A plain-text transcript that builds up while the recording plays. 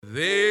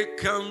They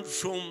come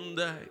from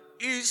the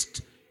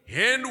east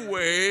and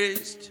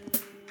west.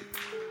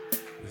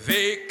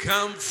 They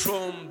come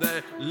from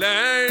the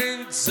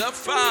lands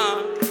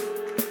afar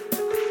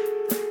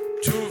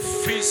to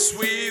feast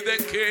with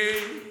the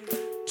King,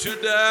 to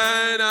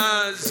dine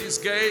as his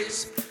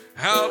gaze.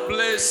 How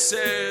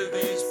blessed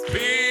these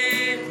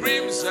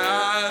pilgrims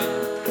are,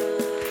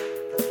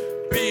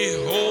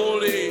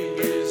 beholding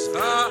his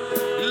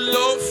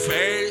hollow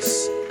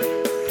face.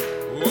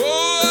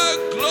 Oh,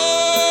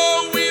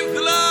 aglow with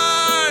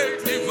light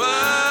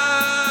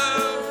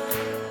divine,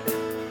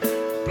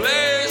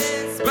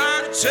 blessed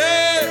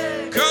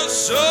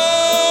partakers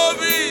of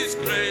his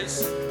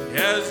grace,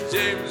 as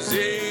James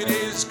in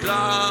his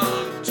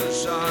cloud to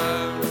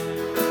shine.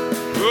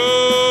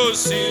 Oh,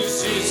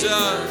 since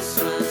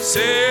Jesus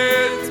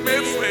set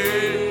me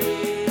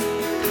free,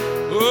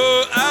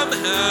 oh, I'm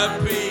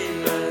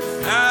happy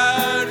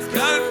as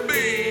can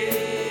be.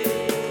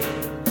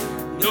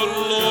 No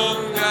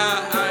longer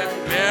I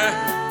bear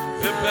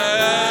the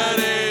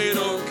burden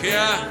of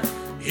care.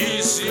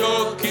 His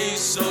yoke is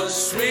so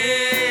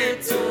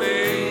sweet to me.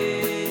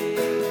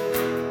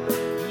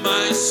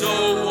 My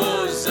soul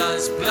was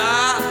as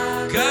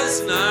black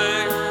as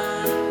night.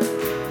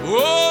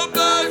 Oh,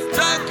 but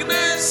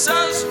darkness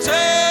has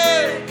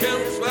taken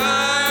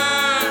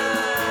flight.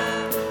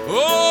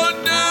 Oh,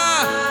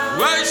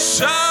 now I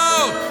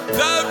shout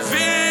the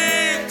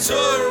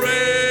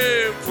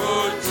victory,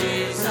 for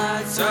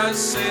Jesus has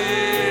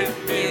set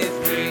me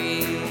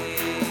free.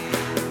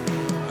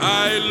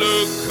 I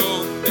look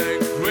on the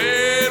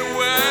great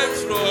white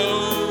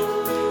throne,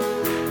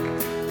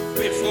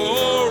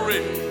 before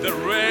it the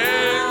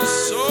rain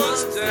so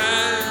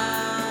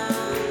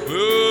stand.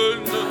 Oh,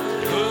 no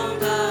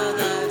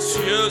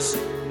tears,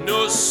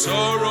 no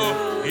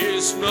sorrow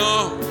is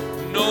no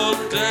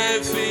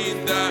death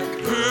in that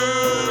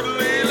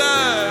goodly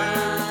land.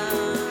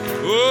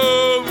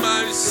 Oh,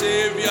 my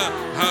Savior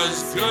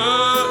has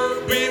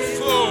gone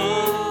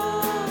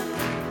before,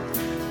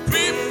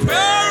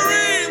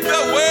 preparing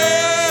the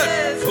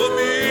way for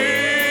me.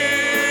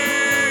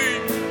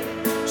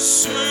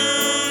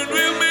 Soon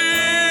we'll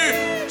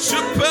meet to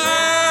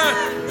pass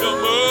no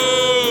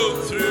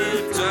more through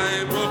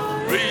time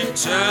of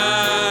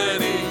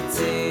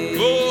eternity.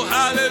 Oh,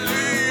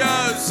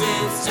 hallelujah,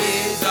 since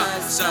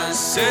Jesus has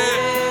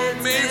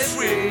set me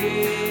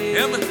free,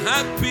 I'm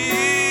happy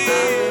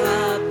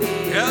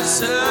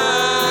as I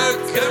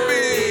can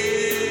be.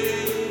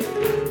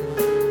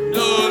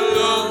 No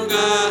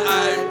longer I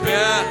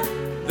bear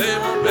the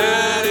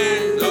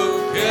burden of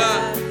care.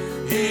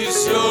 His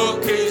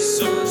yoke is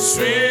so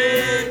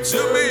sweet to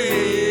me.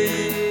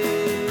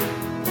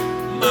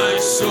 My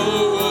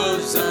soul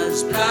was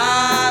as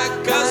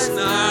black as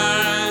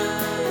night.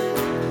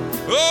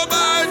 Oh,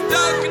 my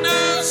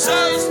darkness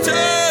has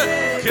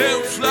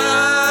taken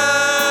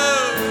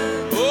flight.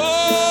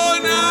 Oh,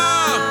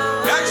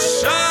 now I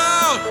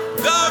shout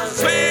the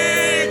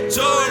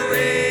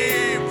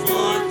victory,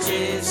 for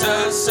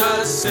Jesus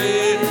has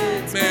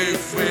set me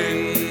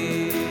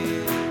free.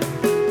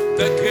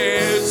 The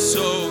gates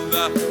of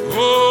the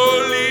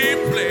holy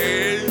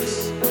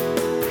place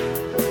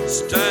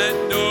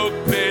stand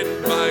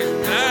open by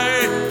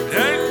night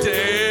and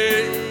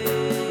day.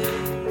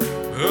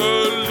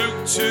 Oh, look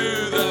to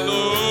the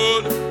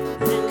Lord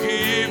who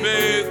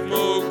giveth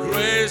more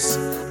grace,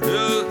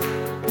 the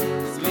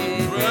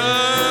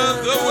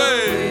brother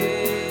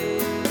way.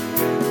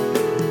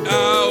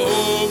 Our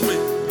home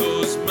in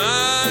those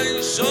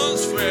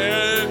mansions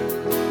fair.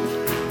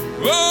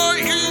 Oh,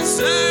 he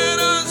set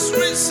us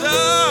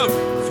reserved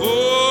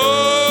for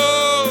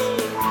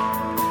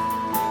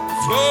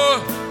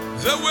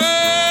the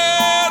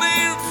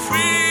wedding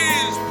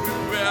feast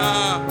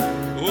prepare,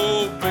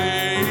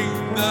 obeying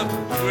the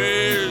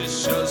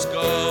precious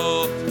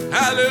God.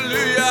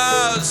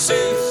 Hallelujah,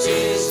 since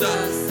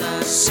Jesus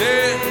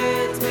said,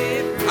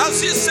 as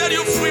he set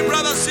you free,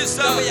 brother,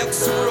 sister. Are you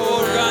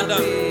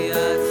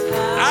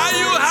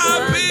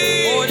happy?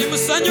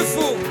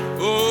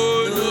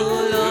 Oh, no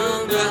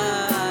longer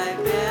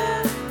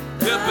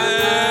the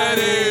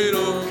burden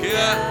of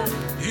care.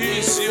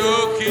 His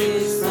yoke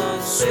is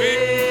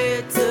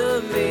sweet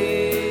to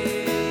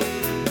me.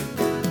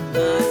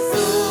 My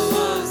soul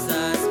was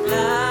as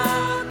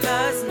black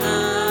as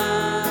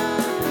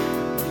night,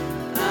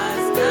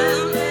 as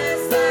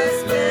endless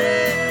as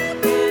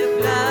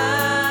naked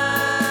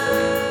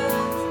light.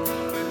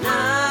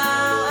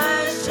 Now I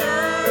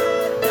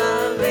shout the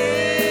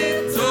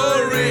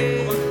victory,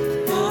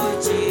 for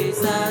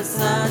Jesus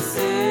has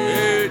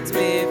set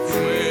me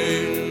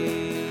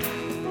free.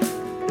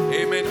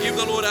 Amen. Give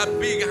the Lord a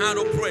big hand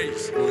of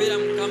praise.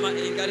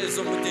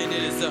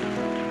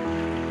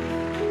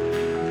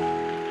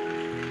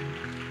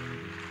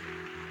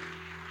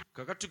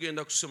 Kakati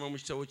tugenda kusoma mu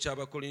kitabo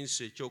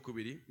ky'Abakolinso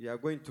ekyokubiri. We are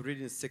going to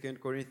read in 2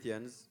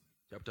 Corinthians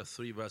chapter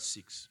 3 verse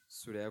 6.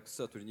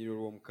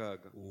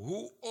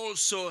 Who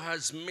also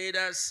has made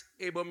us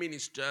able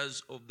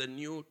ministers of the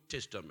New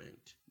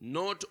Testament,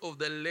 not of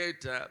the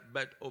letter,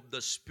 but of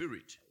the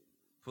Spirit.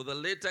 For the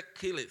letter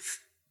killeth,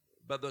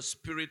 but the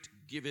Spirit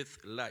giveth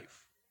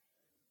life.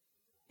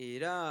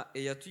 Era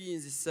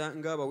eyatuyinzisa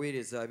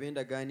ng'abaweereza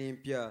ab'endagaano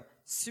empya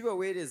si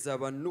baweereza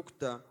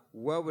bannukuta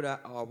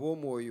wabula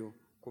ab'omwoyo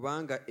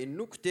kubanga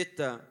ennukuta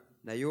etta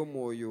naye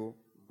omwoyo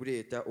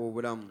guleeta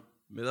obulamu.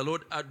 May the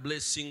Lord add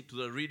blessing to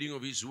the reading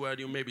of His word.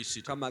 You may be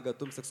seated. Kama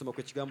agatumisa kusoma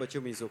kw'ekigambo kye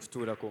muyinza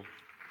okutuulako.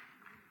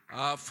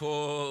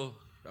 For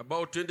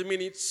about 20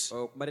 minutes,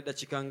 Okumala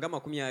eddakiika nga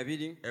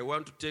 20 I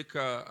want to take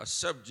a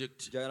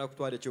subject njagala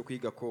kutwala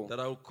ekyokuyigako that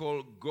I'll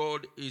call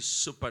God is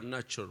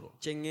supernatural.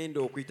 kye ŋŋenda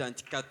okuyita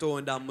nti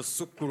Katonda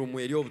musukkulumu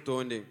eri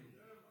obutonde.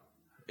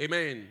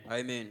 Amen.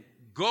 Amen.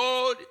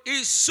 God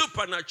is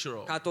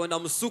supernatural. Katonda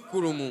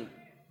musukkulumu.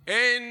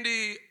 And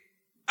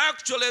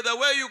actually, the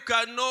way you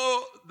can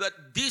know that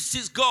this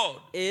is God,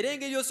 Era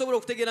engeri osobola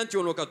okutegeera nti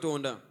ono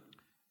Katonda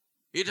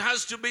it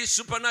has to be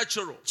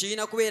supernatural.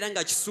 kirina kubeera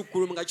nga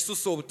kisukkulumu nga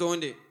kisusse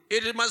obutonde.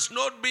 It must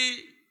not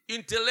be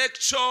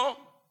intellectual.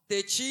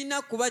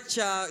 Tekirina kuba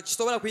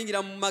kisobola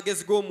kuyingira mu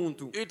magezi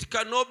g'omuntu. It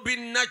cannot be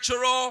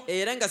natural,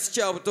 Era nga si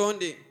kya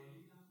butonde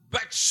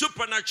but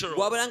supernatural.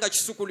 wabula nga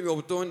kisukkulumya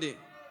obutonde.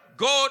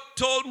 God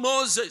told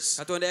Moses,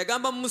 Katonda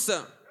yagamba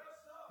Musa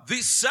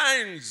these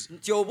signs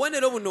nti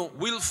obubonero buno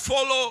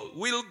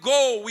will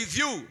go with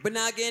you.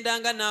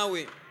 bunaagendanga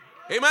naawe.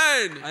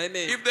 Amen.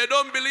 Amen. If they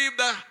don't believe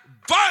the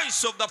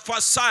voice of the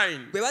first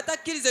sign, Bwe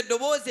batakkiriza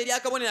eddoboozi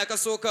ery'akabonero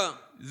akasooka,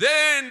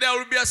 then there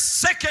will be a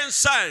second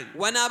sign,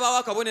 wanaabaawo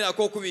akabonero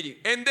ak'okubiri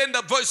and then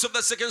the voice of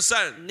the second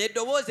sign.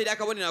 n'eddoboozi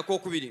ery'akabonero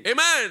ak'okubiri.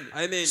 Amen.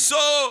 Amen. So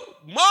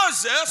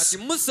Moses,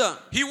 Kati Musa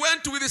he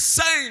went with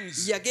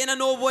signs, yagenda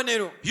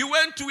n'obubonero, he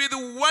went with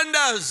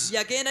wonders,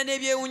 yagenda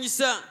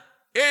n'ebyewuunyisa.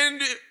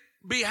 and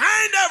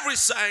behind every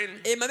sign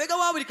Emabega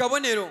wa buli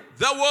kabonero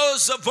there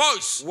was a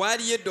voice.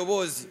 waaliyo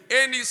eddoboozi.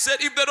 And he said,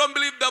 if they don't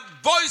believe the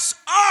voice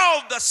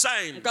of the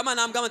sign, Mukama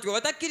n'amugamba nti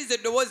bwe batakkiriza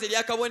eddoboozi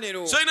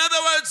ery'akabonero, so in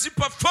other words, he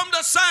performed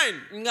the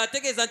sign,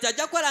 ng'ategeeza nti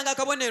ajja kukolanga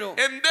akabonero,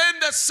 and then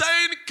the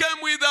sign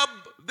came with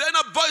then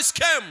a voice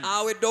came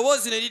awo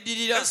eddoboozi ne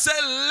liddirira. and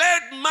said,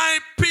 let my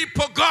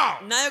people go.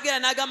 N'ayogera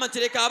n'agamba nti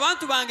leka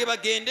abantu bange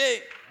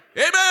bagende.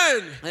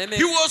 Amen. Amen.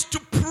 He was to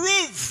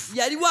prove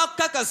Yali wa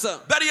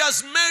kukakasa that he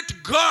has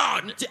met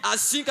God, nti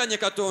asinkanye the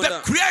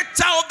Katonda,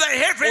 creator of the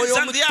heavens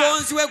oyo and the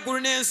earth, omutonzi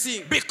w'eggulu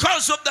n'ensi,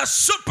 because of the ku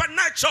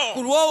supernatural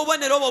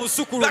lw'obubonero obwo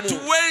that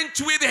obusukkulumu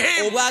went with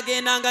him.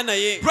 obwagendanga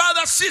naye.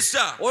 Brother, sister,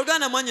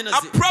 Oluganda a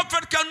mwannyinaze,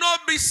 prophet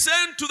cannot be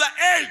sent to the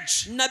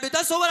edge, nabbi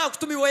tasobola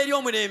kutumibwa eri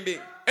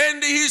omulembe,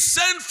 and he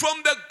sent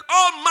from the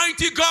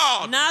Almighty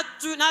God,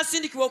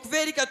 n'asindikibwa okuva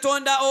eri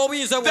Katonda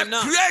obuyinza the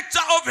bwonna,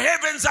 creator of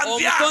heavens and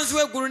the omutonzi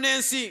earth, w'eggulu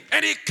n'ensi.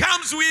 and he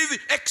comes with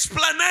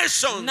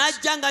explanations.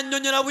 N'ajja nga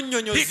nnyonnyola He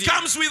bunnyonnyozi,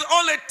 comes with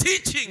all the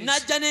teachings.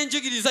 n'ajja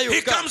n'enjigiriza He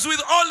yokka, comes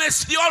with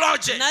honest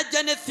theology.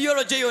 n'ajja ne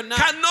theology yonna.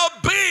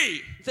 Cannot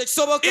be.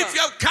 Tekisoboka. If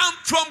you have come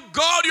from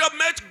God, you have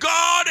met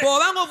God.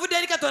 Bw'obanga ovudde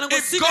eri Katonda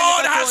If ng'osinkanye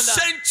God has Katonda,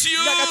 sent you,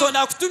 nga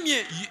Katonda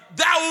akutumye,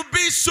 that will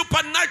be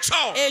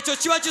supernatural. ekyo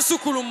kiba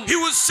kisukkulumu. He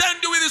will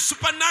send you with the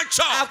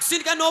supernatural.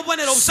 Akusindika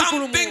n'obubonero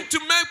obusukkulumu, Something to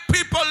make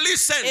people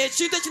listen.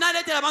 ekintu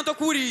ekinaleetera abantu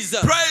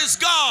okuwuliriza. Praise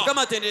God.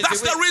 Mukama atenderezebwe.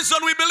 That's the reason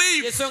we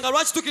believe Ensonga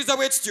lwaki tukkiriza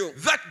bwe tutyo.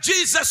 that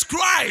Jesus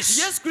Christ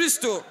Yesu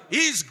Kristo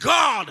is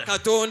God.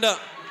 Katonda.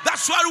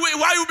 That's why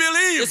we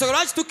believe Ensonga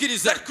lwaki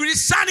tukkiriza that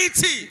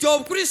Christianity nti is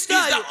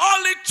obukristaayo the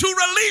only true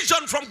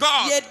religion from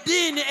God.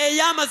 y'eddiini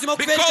ey'amazima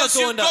okuva eri Because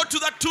you Katonda. go to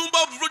the tomb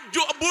of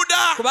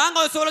Buddha, Kubanga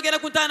osobola ogenda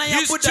ku ntaana ya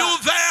he's Buddha, still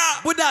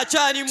there. Buddha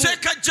akyalimu.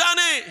 Take a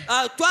journey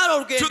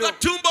Twala to the olugendo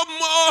tomb of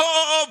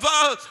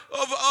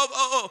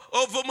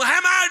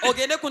Muhammad.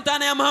 ogende ku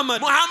ntaana ya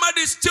Muhammad. Muhammad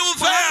is still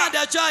Muhammad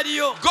there.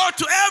 akyaliyo. Go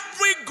to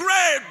every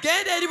grave,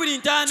 Genda eri buli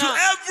to ntaana,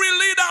 every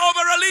leader of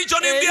a religion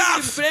in eri the buli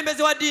earth.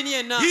 mukulembeze wa ddiini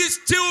yenna, He's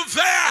still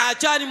there.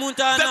 akyali mu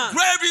The ntaana.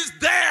 grave is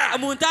there.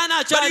 Mu ntaana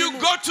But you akyalimu.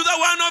 go to the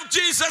one of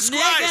Jesus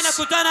Naye genda Christ.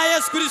 ku ntaana ya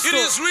Yesu It Kristo.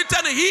 is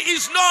written, He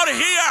is not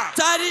here.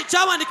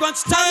 Kyawandikwa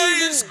nti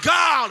Praise taliimu.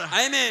 God.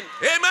 Amen.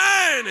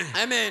 Amen.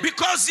 Amen.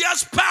 Because He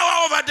has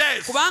power over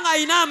death. Kubanga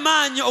alina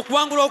amaanyi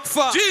okuwangula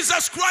okufa.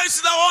 Jesus Christ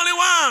is the only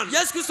one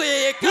Yesu Kristo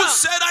ye who yekka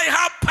said, I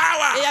have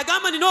power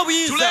eyagamba nina to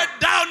obuyinza lay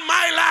down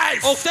my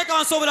life, okuteeka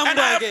wansi obulamu and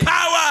I have bwange,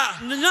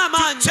 power nina to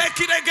amaanyi take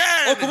it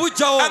again.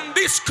 okubugyawo. And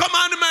this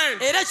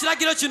commandment, Era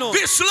ekiragiro kino,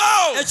 this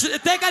law,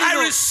 etteeka I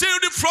lino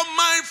received it from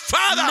my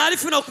Father.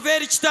 nalifuna okuva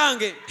eri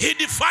kitange. He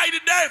defied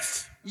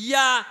death.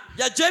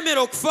 Yajeemera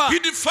okufa, He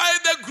defied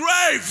the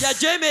grave.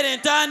 yajeemera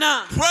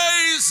entaana.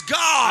 Praise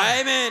God.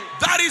 Amen.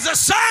 That is a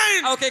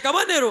sign Awo ke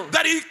kabonero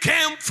that He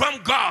came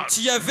from God.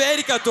 nti yava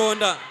eri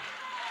Katonda.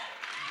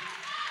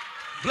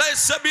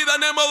 Blessed be the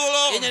name of the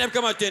Lord. Erinnya lya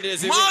Mukama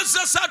litenderezebwe.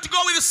 Moses had to go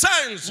with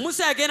signs.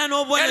 Musa yagenda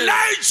n'obubonero.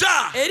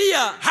 Elijah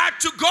Eriya had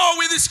to go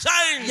with his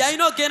signs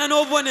yalina okugenda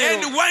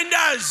n'obubonero and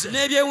wonders. And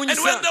when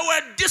n'ebyewuunyisa. there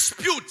were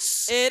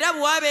disputes Era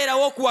bwe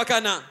wabeerawo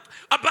okuwakana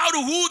about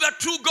who the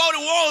true God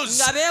was,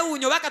 nga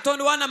beewuunya oba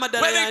Katonda wa Namaddala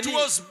whether it y'ani,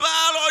 was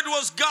Baal or it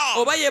was God,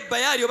 oba ye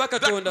Baali oba the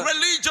Katonda.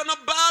 religion of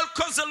Baal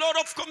caused a lot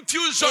of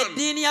confusion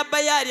Eddiini ya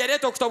Baali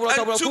yaleeta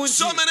okutabulatabula and took kungi.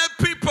 so many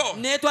people people.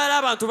 n'etwala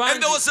abantu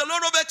And there bangi was a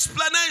lot of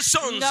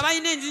explanations. nga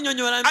balina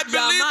enzinyonnyola I believe the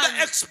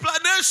byamaanyi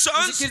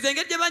explanations nzikiriza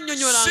engeri gye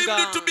bannyonnyolanga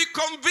seemed to be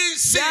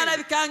convincing.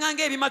 byalabikanga They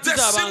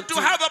ng'ebimatiza seemed to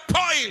abantu have a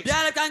point.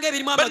 byalabikanga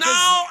ebirimu But amagezi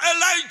now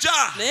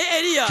Elijah naye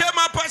eriya came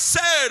up and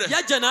said,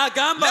 yajja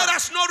n'agamba let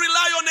us not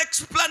rely on leka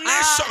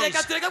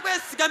explanations. tuleke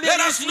kwesigamya Let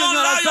us not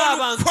ebyensinyonnyola rely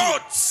on z'abantu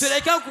quotes.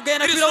 tuleke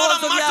okugenda It ku is not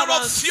a birowoozo matter of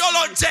by'abantu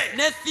theology.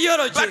 ne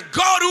theology But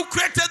God who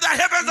created the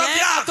heavens and naye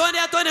the earth, katonda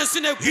yatonda ensi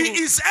He neggulu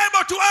is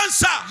able to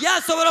answer ye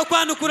asobola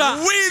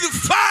okwanukula with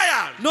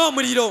fire.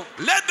 n'omuliro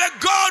Let the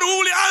God who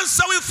will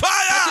answer with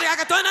fire, katireka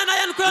katonda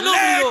nayanukula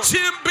n'omuliro let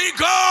Him be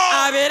God.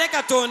 abeere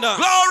katonda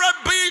Glory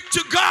be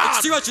to God.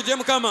 ekitiibwa kidde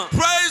mukama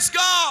Praise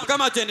God.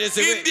 mukama In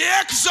atendezebwe the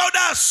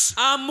Exodus,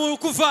 mu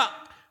kufa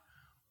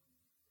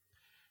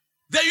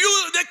they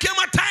came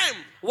a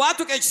time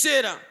waatuuka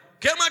ekiseera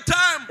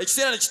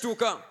ne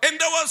kituuka and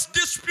there was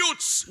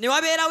disputes. ne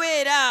wabeerawo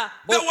era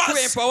There okukuba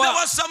empawa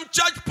was some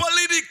church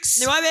politics.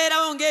 ne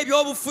wabeerawo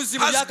ng'ebyobufuzi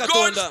mu Has bya God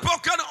katonda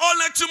spoken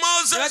only to ne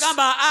Moses?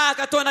 bagamba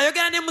katonda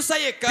ayogera ne musa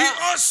yekka He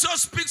also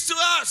speaks to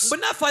us.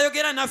 bunaffe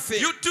ayogera naffe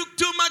You took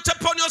too much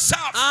upon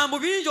yourself. mu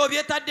bingi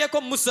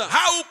obyetaddeko musa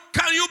How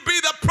can you be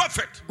the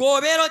prophet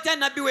gw'obeera otya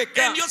nabbi wekka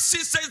and your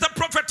sister is the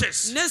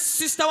prophetess ne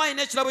sisita wa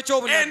alina ekirabo and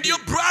ky'obunabbi your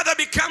brother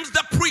becomes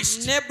the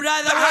priest, ne the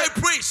brother high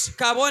we priest?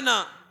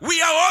 kabona We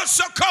are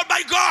also called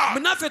by God.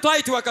 munaffe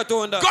twayitibwa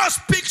katonda God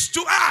speaks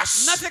to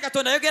us. naffe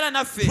katonda ayogera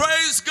naffe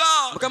Praise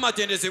God. mukama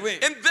atendezebwe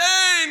And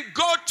then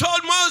God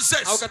told awo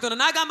Moses katonda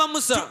n'agamba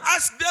musa to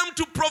ask them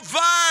to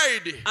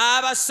provide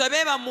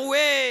abasabe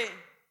bamuwe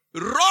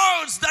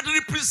roles that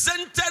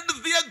represented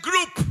their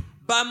group.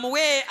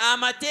 bamuwe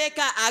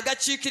amateeka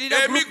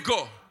agakiikirira group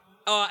Emigo.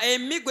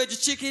 emiggo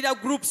egikiikirira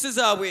groups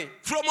zaabwe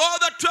From all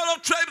the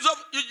 12 tribes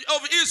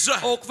of Israel.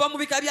 okuva mu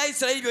bika bya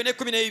isirayiri byonna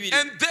 12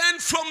 And then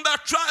from the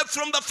tribe,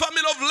 from the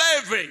family of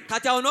Levi.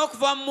 kati awo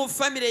n'okuva mu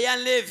famire eya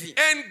levi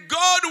And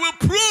God will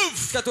prove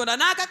katonda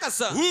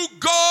n'akakasa who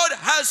God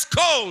has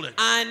called.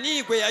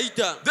 ani gwe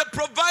yayita They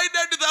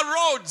provided the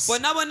roads.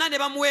 bonna bonna ne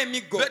bamuwa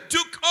emiggo They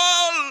took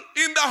all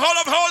in the Hall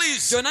of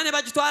Holies. gyonna ne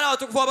bagitwala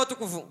abatukuvu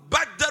abatukuvu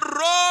But the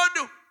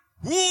road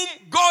whom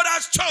God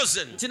has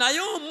chosen, nti naye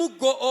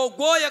omuggo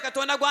ogw'oyo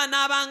katonda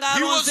gw'anaabanga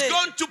He was alonze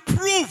going to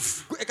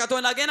prove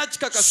katonda agenda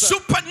kikakasa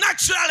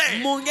supernaturally.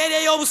 mu ngeri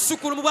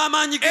ey'obusukulumu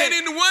bw'amaanyi And ge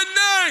in one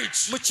night,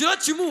 mu kiro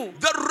kimu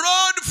the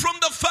road from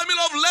the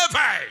family of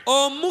Levi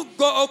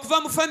omuggo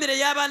okuva mu famire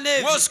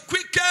y'abaleevi was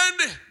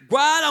quickened.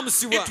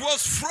 gwalamusibwa It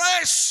was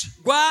fresh.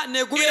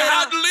 ne It gubeera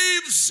had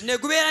leaves. ne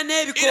gubeera It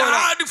n'ebikoola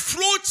had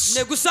fruits.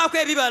 ne gusaako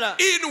ebibala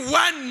In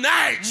one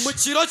night, mu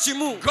kiro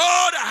kimu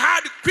God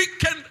had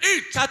quickened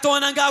it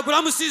katonda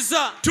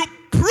ng'agulamusizza to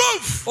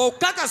prove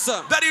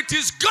okukakasa that it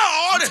is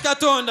God nti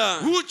katonda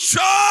who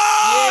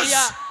chose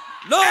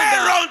yeyalonda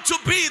Aaron to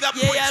be the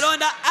ye priest.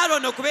 yalonda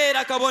aloni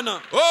okubeera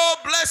kabona Oh,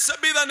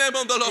 blessed be the name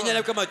of the erinnya Lord.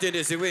 lya mukama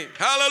litendezebwe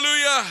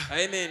Hallelujah.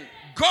 amen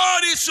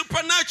God is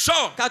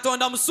supernatural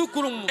katonda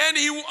musukulumu and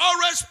He will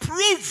always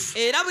prove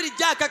era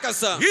bulijjo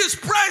akakasa His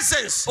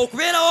presence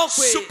okubeerawo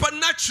kwe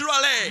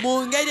supernaturally.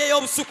 mu ngeri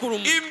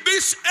ey'obusukulumu In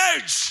this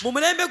age, mu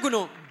mulembe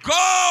guno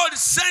God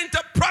sent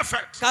a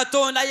prophet.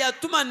 katonda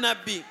yatuma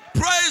nabbi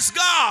Praise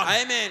God.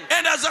 amen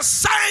And as a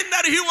sign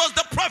that he was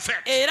the prophet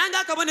era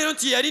ng'akabonero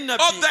nti yali of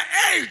nabbi the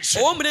age,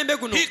 ow'omulembe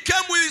guno he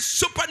came with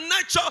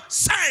supernatural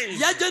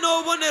signs, yajja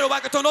n'obubonero bwa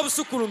katonda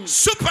obusukulumye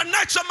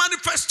supernatural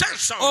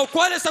manifestation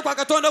okwolesa kwa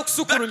katonda that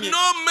okusukulumye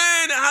no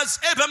man has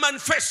ever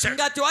manifested.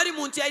 nga tewali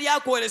muntu yali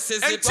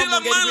akwolesezebwa Until mu a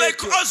ngeri man like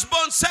bwetyo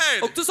Osborne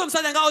said, okutuusa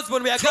omusajja nga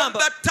osborn bwe from yagamba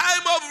the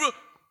time of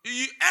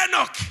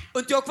Enoch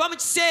nti okuva mu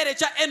kiseera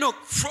ekya enok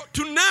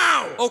to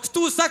now,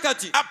 okutuusa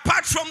kati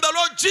apart from the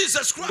Lord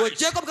Jesus Christ,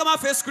 ng'ogyeko mukama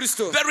waffe yesu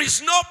kristo there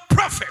is no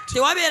prophet,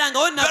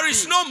 tewabeerangawo there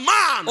is nabbi no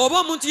man oba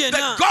omuntu yenna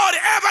that God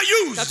ever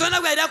used katonda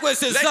gwe yali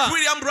akozesezza like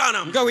William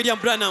Branham. nga william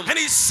branham And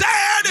he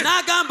said,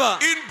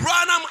 n'agamba in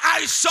Branham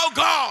I saw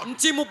God.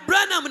 nti mu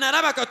branham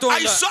nalaba I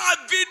katonda saw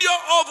a video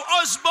of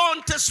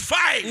Osborne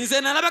testifying nze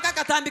nalabako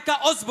akatambi ka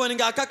osborn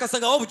ng'akakasa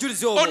ngawo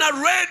obujulizi obwo on a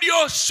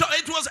radio show.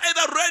 It was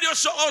either radio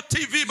show or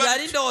TV, but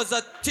yali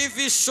ndowooza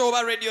tv show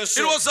oba radio it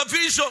show was a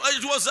visual.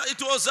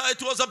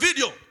 It was a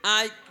video.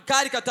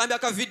 kaali katambi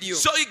aka video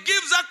So he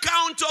gives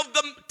account of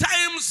the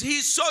times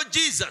he saw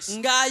Jesus.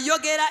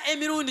 ng'ayogera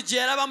emirundi gye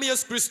yalabamu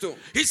yesu kristo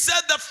He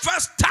said the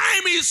first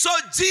time he saw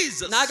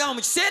Jesus, n'agamba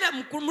mu kiseera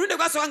mu mulundi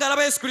gwasooka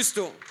ng'alaba yesu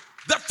kristo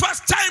the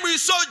first time he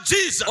saw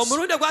Jesus,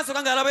 omulundi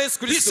gwasooka ng'alaba yesu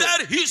he kristo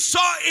said he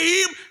saw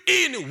him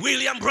in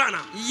William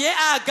Branham ye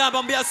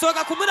agamba mbu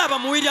yasooka kumulaba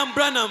mu william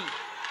branham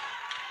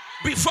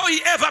before he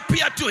ever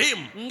appeared to him.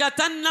 nga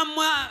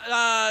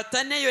He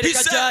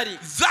tanneeyoleka said,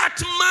 gy'ali that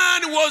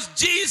man was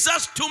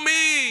Jesus to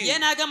me. ye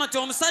n'agamba nti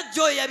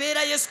omusajja oyo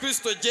yabeera yesu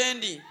kristo gye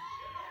ndi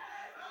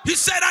He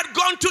said, I'd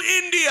gone to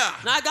India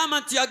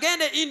n'agamba nti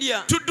yagenda e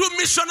india to do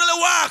missionary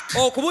work,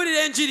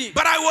 okubuulira enjiri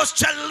but I was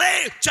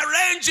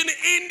challenged in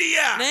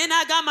India. naye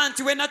n'agamba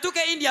nti we natuuka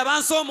e india And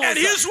bansoomooza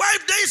his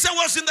wife Daisy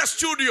was in the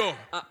studio.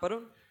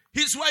 Pardon?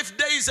 His wife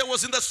Daisy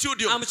was in the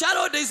studio.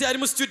 Amukyala Daisy yali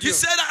mu He studio.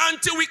 said,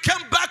 until we came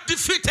back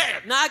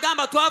defeated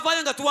N'agamba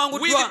twavaayo nga tuwanguddwa.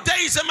 with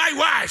Daisy, my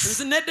wife.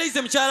 Nze ne Daisy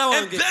mukyala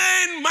And wange.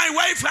 then my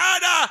wife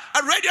had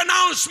a radio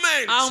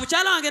announcement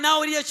Mukyala wange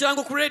n'awulira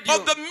ekirango ku radio.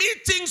 of the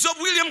meetings of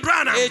William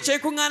Branham.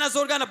 Ekyenkuŋŋaana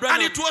z'oluganda And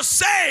Branham. it was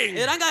saying,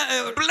 Era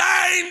nga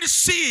blind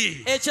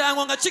see,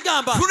 ekirango nga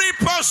kigamba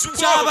cripples walk,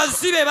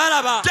 ky'abazibe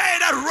balaba,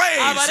 dead are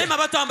raised. abalema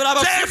batambula,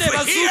 abafune Deaf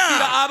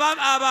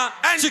bazuukira,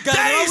 And kigano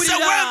Daisy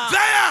went bawulira.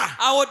 there.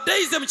 Awo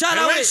Daisy And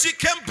mukyala when we she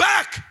came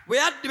back, bwe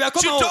she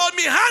yakomawo told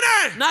me,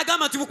 honey,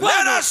 n'agamba nti let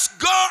mukwano, us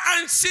go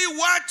and see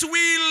what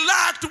we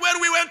lacked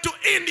when we went to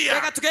India.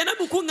 leka tugende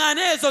mu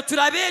kuŋŋaana ezo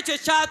tulabe ekyo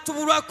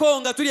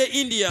ekyatubulwako nga tuli e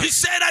India. He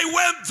said, I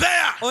went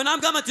there. Ono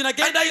n'amugamba nti And I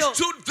nagendayo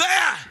stood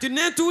there nti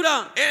ne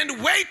ntuula and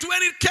wait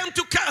when it came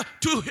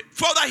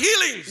for the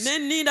healings. ne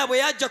nninda bwe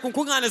yajja ku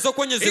nkuŋŋaana He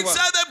ez'okuwonyezebwa.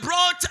 said they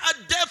brought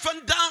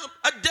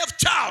a deaf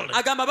child.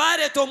 Agamba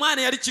baleeta omwana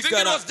yali Thinking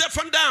it kiggala. was deaf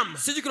and dumb.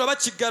 Sijjukira oba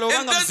kiggala oba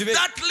And nga then muzibe.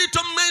 that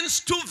little man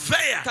stood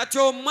there. Kati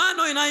omwana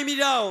oyo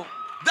n'ayimirira awo.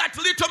 That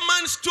little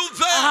man stood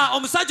there. Aha,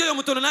 omusajja oyo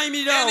omutono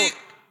n'ayimirira And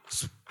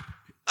awo.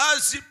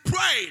 as he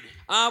prayed,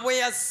 Bwe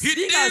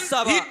yasinga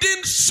asaba he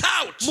didn't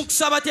shout. mu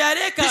kusaba He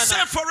teyaleekaana.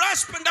 said, for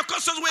us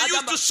Pentecostals, we're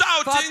used to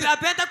shouting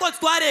Pentecost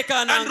and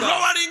twaleekaananga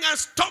roaring and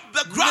stop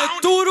the ne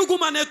ground.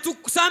 tuuluguma ne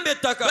tusamba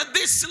ettaka. But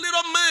this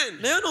little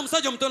man, Naye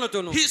n'omusajja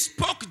omutonotono he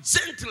spoke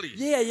gently.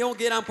 ye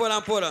yayongera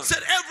mpola mpola.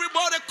 Said,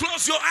 everybody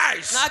close your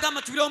eyes.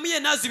 N'agamba tubiri omu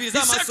yenna azibiriza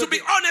He said, to amaaso be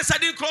ge. honest, I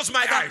didn't close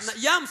my eyes.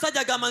 Ya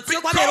musajja agamba nti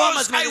kwabeerwa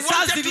Because amazima I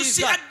wanted to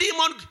see nsaazibiriza. a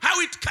demon, how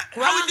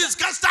it is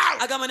cast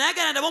out. Agamba naye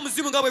agenda ndabe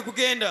omuzimu nga bwe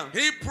kugenda.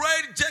 He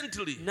prayed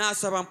gently.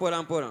 N'asaba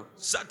mpola mpola.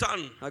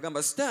 Satan,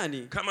 Agamba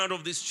sitaani come out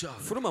of this child.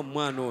 fuluma mu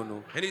mwana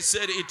ono. And he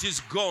said, it is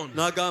gone.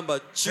 N'agamba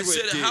I said,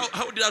 kiwedde.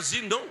 how does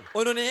he know?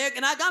 Ono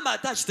n'agamba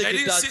ate I akitegedde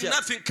didn't see atya.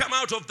 nothing come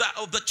out of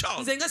the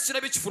child. Nze nga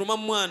sirabye kifuluma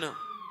mu mwana.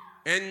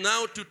 And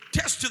now to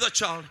test the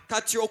child,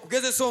 Kati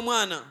okugezesa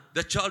omwana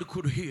the child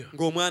could hear.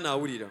 ng'omwana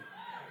awulira.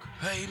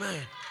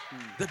 Amen.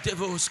 The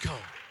devil was gone.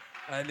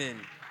 Amen.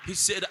 He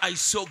said, I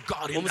saw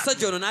God in that.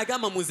 Omusajja ono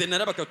n'agamba mu nze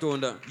nalaba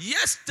Katonda.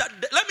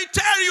 Yesterday, let me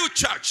tell you,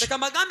 church, Leka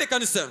mbagambe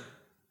kanisa.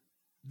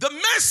 the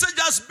message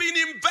has been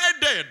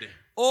invaded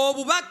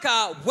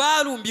Obubaka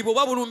bwalumbibwa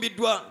oba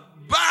bulumbiddwa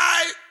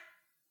by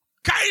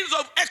kinds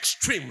of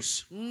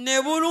extremes.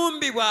 ne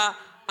bulumbibwa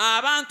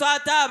abantu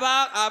ate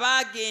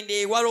abagenda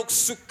ewala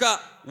okusukka.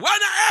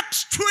 One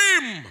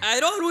extreme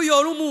Era oluuyi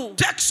olumu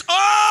takes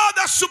all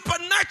the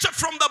supernatural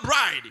from the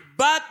bride.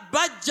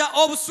 bajja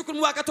obusukulumu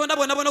bwa Katonda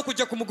bwonna bwonna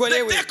okujja ku mugole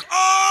They we. take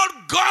all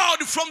God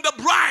from the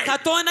bride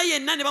Katonda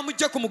yenna ne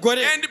bamugja ku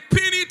mugole and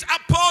pin it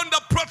upon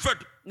the prophet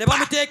ne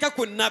bamuteeka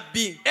ku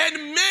nnabbi. and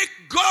make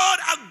God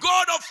a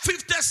God of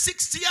 50,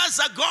 60 years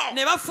ago.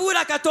 Ne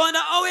bafuula Katonda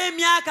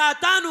ow'emyaka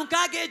 5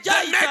 nkaaga They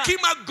egyayita. make him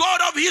a God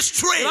of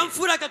history. Ne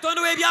bamufuula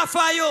Katonda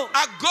w'ebyafaayo.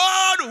 A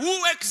God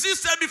who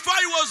existed before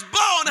he was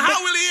born.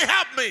 How will he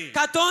help me?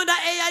 Katonda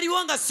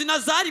eyaliwo nga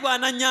sinazaalibwa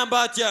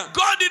anannyamba atya.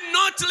 God did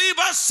not leave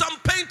us some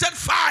painted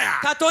fire.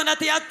 Katonda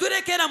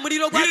teyatulekera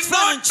muliro He gwa did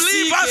kifaananyi not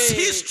leave us kisiige.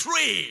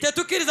 history.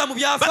 Tetukkiriza mu But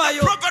the byafaayo.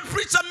 prophet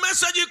preached a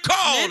message he Naye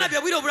called nabbi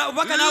abwira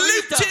obubaka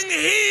n'abuyita lifting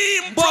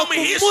him from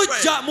history.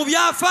 bw'okumujja mu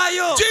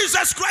byafaayo.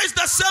 Jesus Christ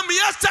the same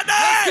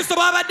yesterday, Kristo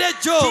bw'abadde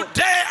jjo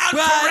today and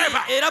forever.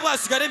 bw'ali era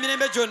bw'asigala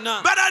emirembe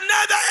gyonna. But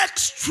another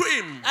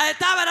extreme,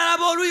 Ate abalala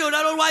b'oluuyi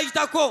olulala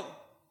olwayitako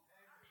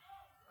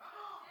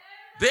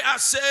they are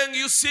saying,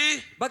 you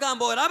see,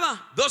 bagamba olaba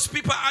those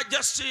people are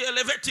just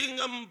elevating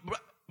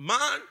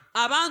man.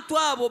 abantu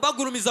abo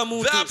bagulumiza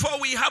muntu. Therefore,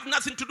 we have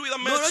nothing to do with the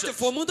N'olwekyo message.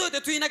 ffe omuntu oyo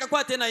tetulina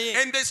kakwate naye.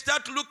 And they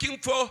start looking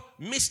for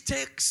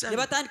mistakes Ne and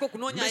batandika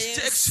okunoonya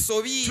mistakes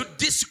ensobi. to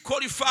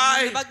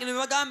disqualify Ne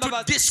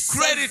bagamba to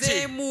discredit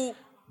basazeemu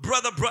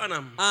Brother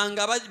Branham.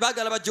 nga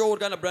baagala bajjawo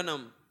oluganda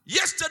Branham.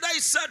 Yesterday, I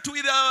sat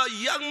with a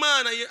young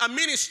man, a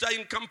minister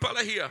in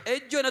Kampala here.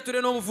 Ejjo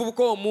natule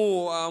n'omuvubuka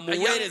omu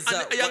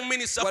muweereza A young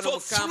minister wano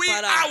for mu 3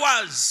 Kampala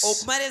hours.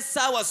 okumala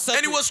essaawa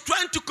And he 3 was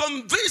trying to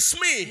convince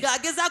me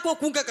ng'agezaako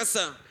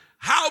okunkakasa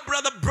how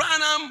Brother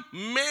Branham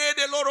made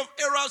a lot of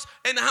errors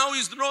and how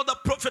he's not the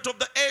prophet of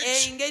the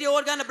age. engeri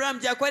owooluganda Branham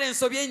gyakola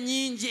ensobi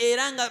ennyingi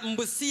era nga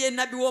mbusi ye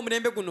nnabbi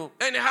w'omulembe guno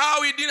And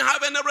how he didn't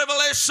have any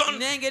revelation.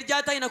 n'engeri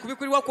gy'atalina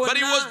kubikulirwa But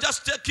he was kwonna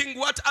just taking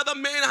what other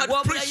men had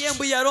wabula preached. ye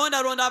mbu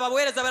yalondalonda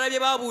abaweereza balabye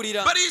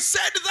babuulira But he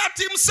said that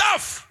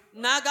himself.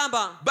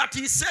 n'agamba But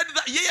he said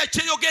that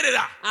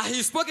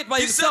he spoke it by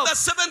he said himself the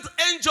seventh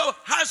angel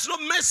has no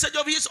message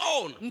of his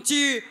own.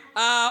 nti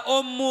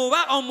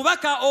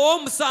omubaka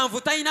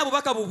ow'omusanvu talina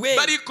bubaka bubwe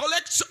But he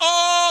collects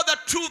all the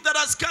truth that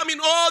has come in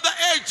all the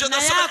ages, the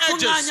naye 7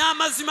 ages, akuŋŋaanya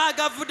amazima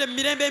agavudde mu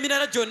mirembe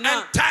emirala gyonna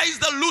and ties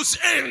the loose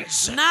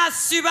ends.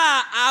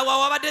 n'asiba awo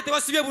awabadde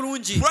tewasibye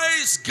bulungi.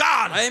 Praise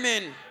God.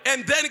 Amen.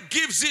 And then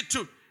gives it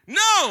to.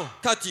 No,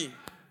 Kati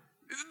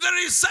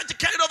there is such a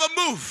kind of a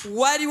move.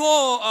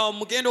 waliwo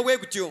omugendo bwe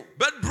gutyo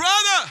But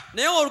brother,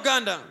 naye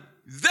oluganda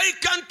They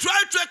can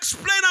try to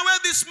explain away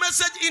this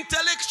message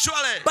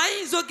intellectually.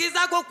 bayinza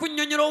okugezaako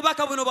okunnyonnyola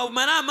obubaka buno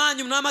babumale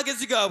amaanyi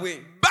n'amagezi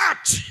gaabwe,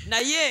 But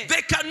naye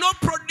they cannot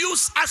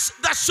produce us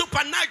the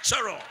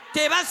supernatural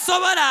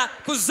tebasobola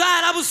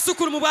kuzaala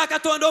busukulu mu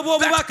bwakatonda that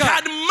obw'obubaka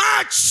can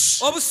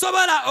match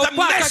obusobola the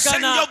message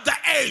okwakagana of the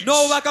age.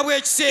 n'obubaka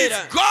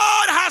bw'ekiseera. If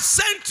God has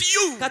sent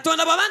you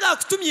Katonda bw'abanga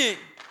akutumye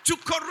to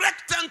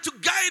correct and to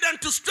guide and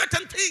to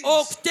straighten things,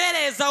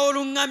 okutereeza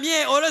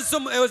oluŋŋamye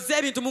olozza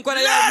ebintu mu nkola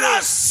let yabyo,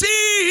 us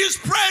see His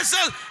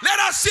presence. Let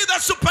us see the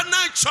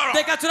supernatural.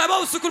 leka tulabe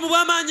obusukulu mu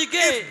bw'amaanyi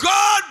ge.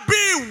 God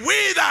be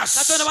with us.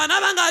 Katonda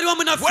bw'anaaba nga ali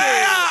wamu naffe,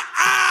 Where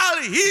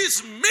are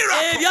His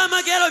miracles?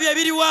 ebyamagero bye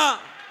biriwa?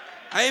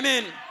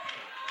 Amen.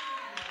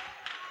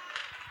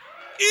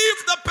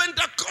 If the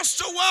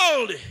Pentecostal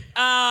world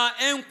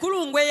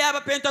Enkulungwe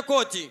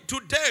y'abapentekooti to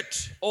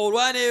date,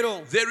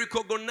 olwaleero they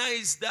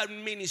recognize that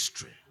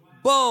ministry.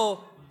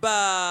 bo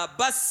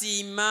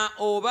basiima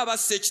oba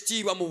bassa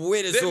ekitiibwa mu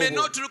buweereza They may obwo.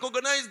 not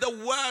recognize the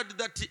word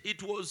that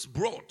it was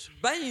brought.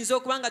 Bayinza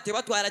okuba nga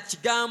tebatwala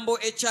kigambo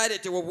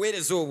ekyaleetebwa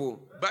obuweereza obwo,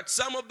 But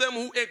some of them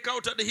who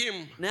encountered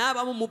him, naye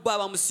abamu mu bo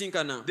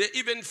abamusinkana they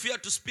even fear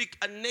to speak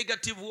a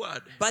negative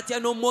word batya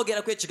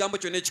n'omwogerako ekigambo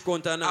kyonna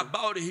ekikontana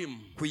about him.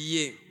 ku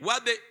ye.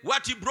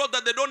 What he brought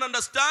that they don't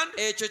understand,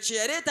 Ekyo kye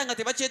yaleeta nga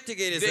they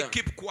tebakyetegereza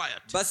keep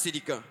quiet.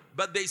 basirika,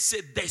 But they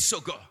say they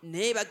saw God.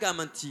 naye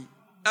bagamba nti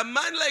A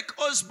man like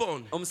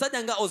Osborne,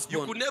 omusajja nga you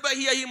Osborne could never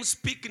hear him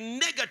speak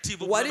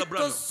negative of wali Brother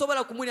Branham.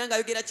 tosobola kumuwulira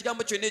ng'ayogera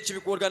kigambo kyonna ekibi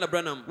ku Oluganda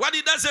Branham. What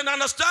he doesn't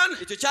understand,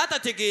 Ekyo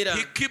ky'atategeera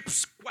he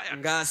keeps quiet.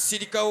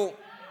 ng'asirikawo,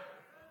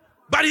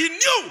 But he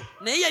knew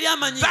naye yali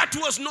amanyi that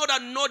was not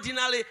an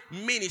ordinary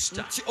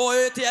minister. nti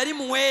oyo teyali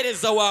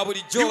muweereza wa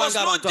bulijjo He was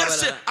not ng'abantu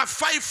just abalala, a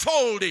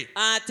fivefold.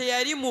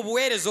 teyali mu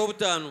buweereza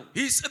obutaano,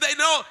 They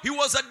know he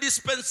was a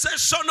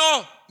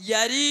dispensational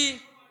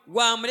yali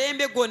wa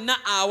mulembe gwonna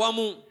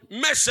awamu,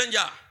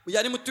 messenger.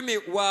 yali mutume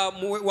wa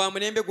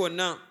mulembe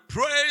gwonna.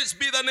 Praise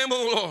be the name of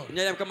the Lord.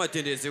 Erinnya lya Mukama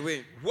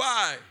atenderezebwe.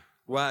 Why?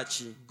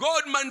 Lwaki?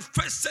 God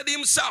manifested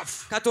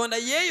himself Katonda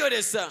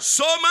yeeyolesa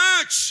so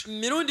much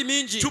mirundi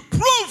mingi to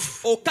prove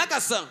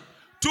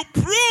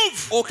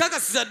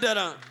okakasiza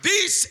ddala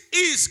this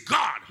is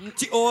God.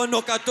 nti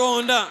ono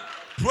Katonda.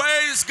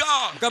 Praise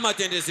God. Mukama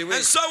atenderezebwe.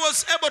 And so I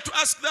was able to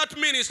ask that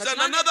minister, and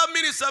another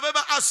minister I've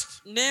ever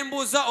asked, Ne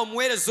mbuuza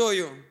omuweereza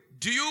oyo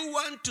do you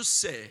want to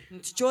say,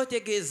 nti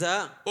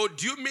ky'otegeeza or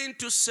do you mean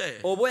to say,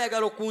 oba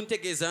oyagala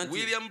okuntegeeza nti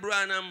William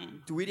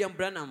Branham William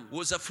Branham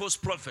was a false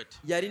prophet?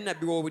 yali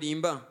nabbi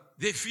w'obulimba?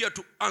 They fear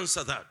to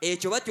answer that.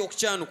 Ekyo batya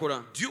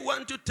okukyanukula. Do you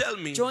want to tell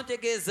me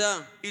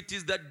Ky'ontegeeza it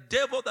is the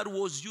devil that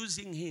was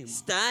using him?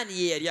 sitaani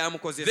ye yali They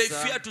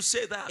amukozesa. fear to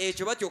say that.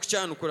 Ekyo batya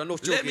okukyanukula Let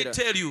me n'okukyogera.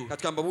 tell you,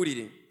 Kati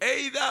kambabuulire.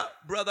 either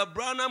Brother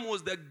Branham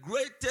was the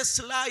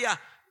greatest liar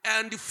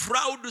and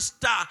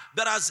fraudster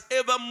that has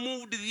ever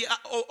moved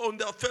on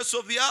the face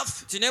of the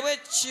earth, Nti ne bwe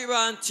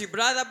kiba nti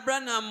Brother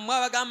Branham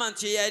mwabagamba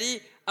nti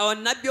yali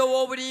nabbi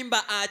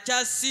ow'obulimba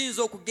akyasinze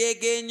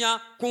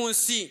okugeegeenya ku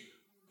nsi,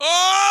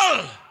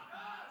 all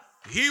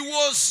he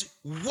was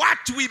what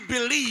we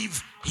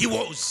believe he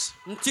was.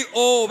 nti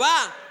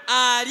oba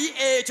ali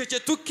ekyo kye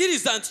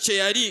tukkiriza nti kye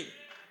yali.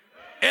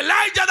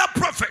 Elijah the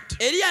prophet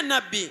Eriya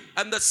nabbi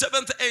and the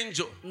seventh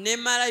angel. ne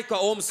malayika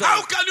How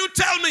ow'omusanvu. can you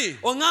tell me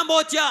Oŋŋamba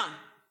otya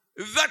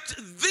that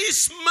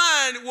this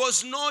man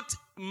was not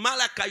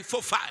Malachi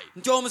 4:5?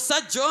 nti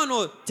omusajja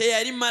ono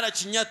teyali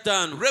Malaki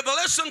 4:5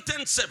 Revelation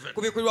 10:7.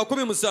 ku bikulirwa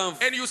 17?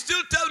 And you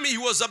still tell me he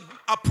was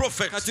a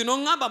prophet. Kati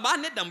n'oŋŋamba mba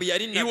nedda mbu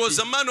yali He was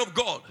a nabbi, man of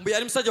God. mbu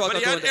yali musajja wa But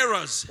he had Katonda,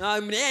 errors.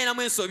 naye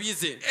yalinamu ensobi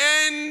ze.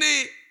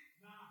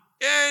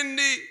 And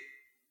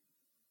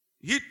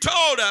he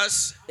told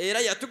us Era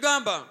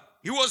yatugamba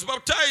he was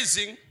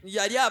baptizing,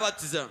 yali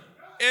abatiza,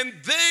 and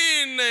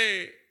then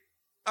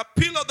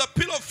the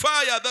pillar of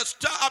fire, the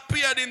star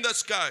appeared in the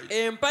sky,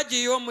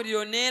 empagi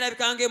y'omuliro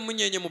n'erabika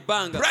ng'emmunyeenye mu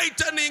bbanga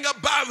brightening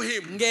above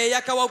him.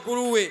 ng'eyaka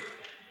waggulu we.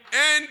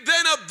 And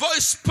then a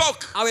voice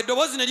spoke, Awo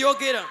eddoboozi ne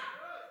lyogera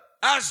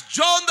as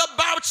John the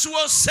Baptist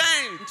was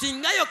saying, nti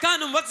nga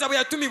Yokaana Omubatiza bwe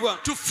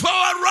yatumibwa to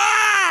follow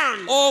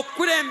around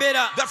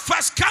okulembera the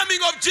first coming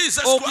of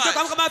Jesus okutuuka Christ.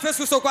 Mukama waffe Yesu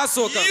Kristo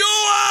okwasooka.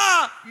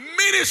 Your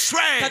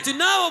ministry Kati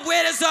naawe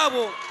obuweereza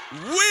bwo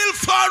will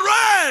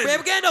foreign bwe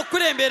bugenda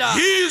okukulembera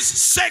his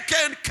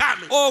second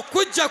coming.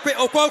 okujja kwe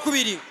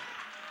okwokubiri.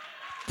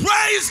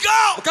 Praise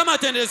God. Mukama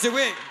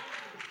atenderezebwe.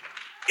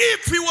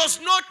 If he was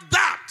not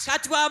that,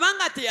 Kati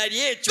bw'abanga teyali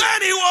ekyo,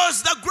 then he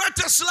was the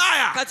greatest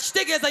liar. kati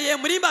kitegeeza ye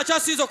mulimba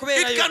akyasinze It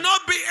okubeerayo.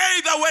 cannot be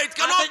either way. It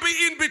cannot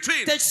be in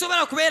between.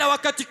 Tekisobola kubeera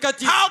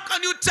wakatikati. How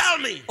can you tell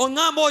me?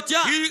 Oŋŋamba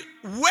otya? He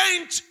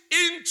went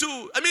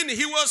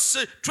he was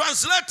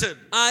translated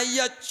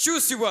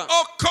Yakyusibwa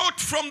or caught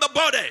from the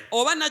body,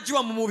 oba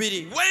n'aggiwa mu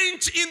mubiri,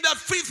 went in the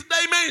fifth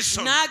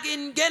dimension,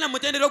 n'agenda mu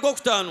mutendero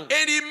gw'okutaano,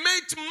 and he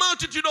met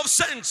multitude of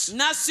saints,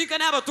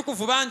 n'asinkana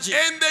abatukuvu bangi,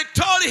 and they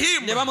told ne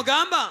him,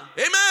 bamugamba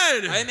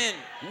Amen. amen,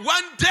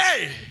 one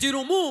day, nti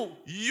lumu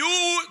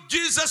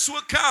Jesus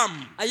will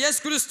come.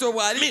 yesu kristo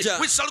bw'alijja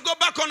We shall go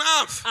back on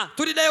earth.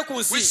 tuliddayo ku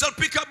We nsi shall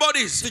pick our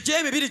bodies. tugye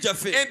emibiri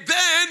gyaffe And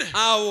then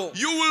awo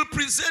you will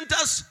present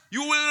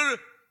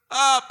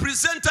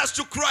us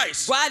to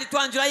Christ. gwali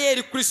twanjulayo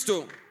eri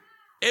kristo.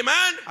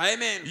 Amen.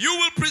 Amen. You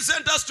will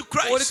present us to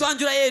Christ.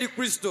 olitwanjulayo eri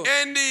kristo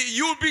And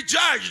you will be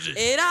judged.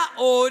 era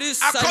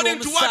olisalwa According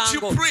to what you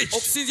omusango preach.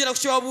 okusinziira ku And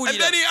kyewabuulira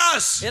then he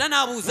asked, era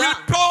will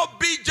n'abuuza Paul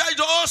be judged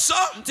also?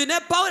 nti ne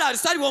pawulo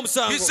alisalibwa He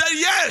omusango said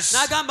yes.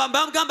 n'agamba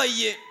bamugamba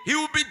ye He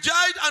will be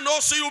judged and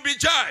also you will be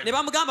judged. ne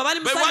bamugamba bali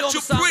By musalira what you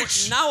omusango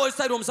preach. naawe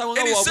olisalirwa omusango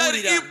nga And he said,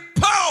 bwewabuulira if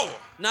Paul,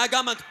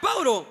 n'agamba nti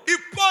pawulo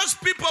Paul's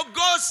people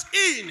goes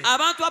in,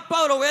 abantu ba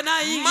pawulo we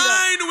naayingira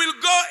mine will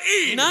go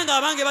in. nange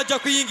abange bajja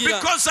kuyingira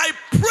Because I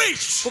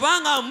preach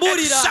kubanga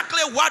mbuulira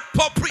exactly what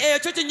Paul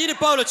preached. ekyo kyennyini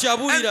pawulo And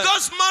kyabuulira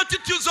those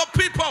multitudes of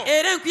people,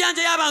 era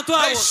enkuyanja y'abantu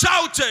they abo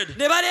shouted,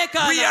 ne we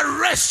baleekaana are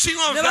resting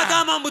on ne that.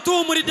 bagamba mbu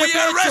tuwumuridde We ku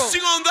are ekyo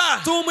resting on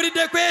that.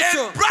 tuwumuridde ku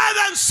ekyo And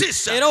brother and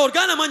sister, era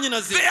oluganda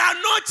mwannyinaze they are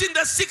not in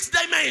the sixth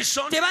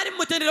dimension. tebali mu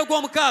mutendero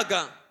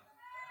gw'omukaaga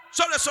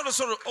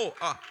Sorry. Oh,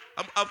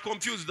 I've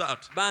confused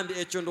that. bambi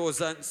ekyo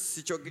ndowooza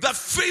sikyo The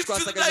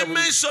fifth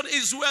dimension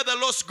is where the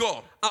lost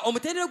go.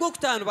 omutendero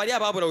gw'okutaano bali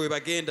abaabula we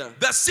bagenda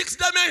The sixth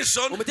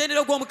dimension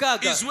omutendero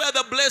gw'omukaaga is where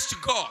the blessed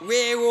go.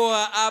 weewo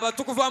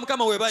abatukuvu ba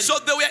mukama we bali So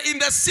they were in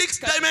the sixth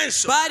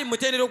dimension. baali mu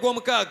mutendero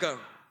gw'omukaaga.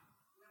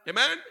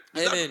 Amen?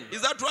 Amen.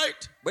 Is that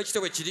right? bwe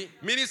kityo bwe kiri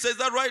Minister, is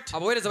that right? They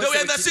abaweereza were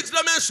in the bwe sixth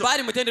dimension.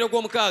 baali mu mutendero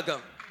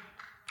gw'omukaaga.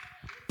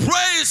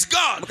 Praise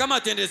God. mukama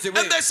atendezebwe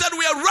And they said,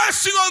 we are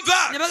resting on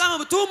ne that. bagamba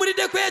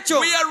mutuwumuridde ku ekyo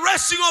We are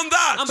resting on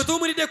that.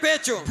 mutuwumuridde ku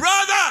ekyo.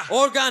 Brother,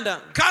 oluganda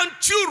can't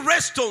you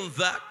rest on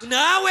that?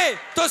 naawe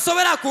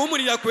tosobola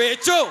kuwumulira ku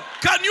ekyo.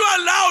 Can you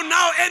allow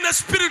now any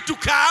spirit to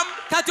come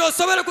kati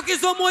osobola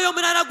okukiza omwoyo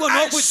omulala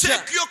gwonna and ogujja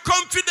shake your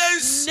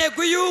confidence ne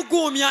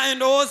guyuuguumya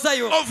endowooza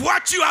yo of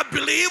what you have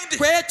believed?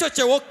 ku ekyo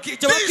kye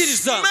This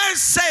wakkiriza.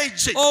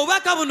 message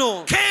obubaka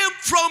buno came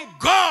from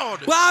God.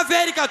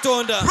 bwava eri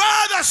katonda.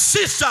 Brother,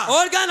 sister,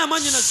 oluganda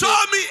mwannyinaze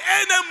show me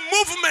any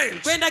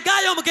movement,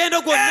 gwendagaayo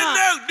omugendo gwonna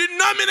any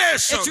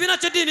denomination, ekibiina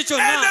ky'eddiini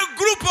kyonna any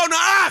group on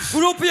earth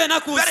gurupu yonna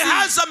ku that nsi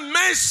has a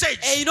message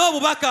erina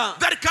obubaka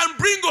that can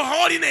bring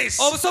holiness,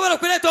 obusobola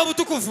okuleeta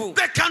obutukuvu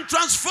that can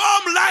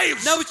transform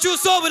lives ne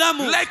bukyusa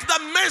obulamu like the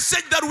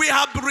message that we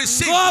have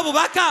received.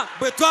 ng'obubaka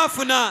bwe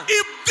twafuna.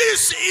 If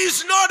this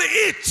is not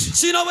it,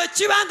 kino bwe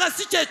kiba nga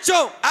si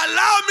kyekyo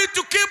allow me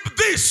to keep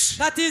this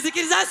kati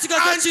nzikiriza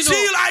nsigaza kino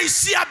until I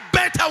see a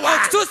better one.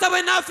 okutuusa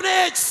bwe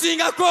naafunayo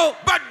ekisingako,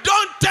 But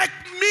don't take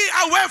me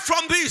away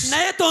from this.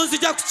 naye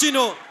tonzija ku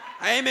kino.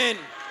 Amen.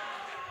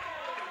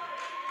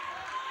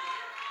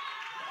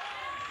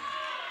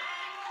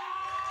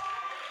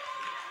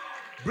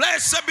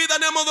 Blessed be the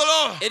name of the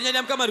Lord. erinnya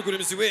lya mukama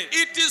ligulumizibwe.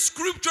 It is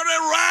scripturally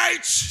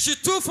right.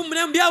 kituufu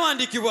mu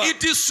byawandiikibwa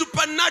It is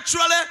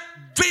supernaturally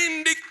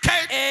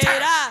vindicated.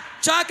 era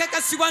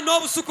kyakakasibwa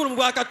n'obusukulumu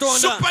bwa katonda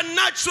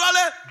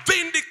Supernaturally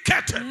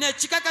vindicated. ne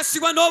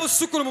kikakasibwa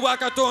n'obusukulumu bwa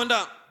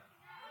katonda.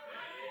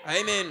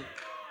 Amen.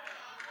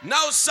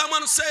 Now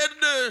someone said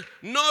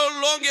no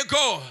long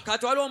ago,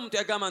 kati waliwo omuntu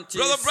yagamba nti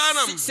Brother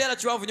Branham. si kiseera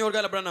kiwanvu nnyo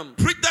oluganda Branham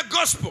preach the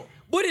gospel.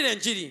 buulira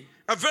enjiri.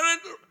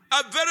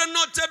 A very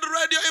noted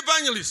radio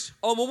evangelist.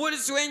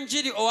 omubuulizi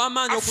w'enjiri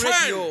ow'amaanyi A oku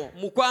rediyo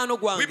mukwano We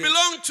gwange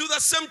belong to the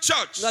same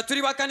church. nga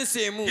tuli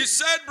bakkanisa emu. He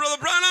said, Brother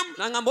Branham,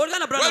 nangamba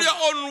oluganda while Branham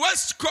you're on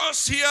West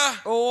Coast here,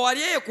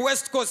 wali eyo ku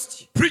west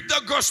coast preach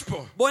the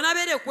gospel.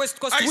 bw'onaabeera ku west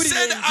coast I buulira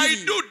said, I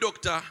enjiri. do,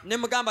 doctor. ne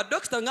mugamba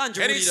dokita nga And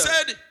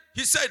njiwulira.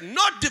 he said,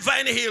 not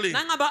divine healing.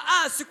 nangamba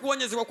si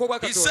kuwonyezebwa kw'obwa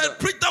He said, katonda.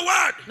 preach the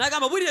word.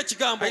 nagamba buulira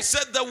ekigambo. I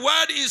said, the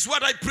word is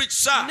what I preach,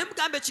 sir. ne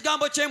mugamba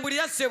ekigambo kye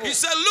mbulira ssebo. He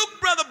said,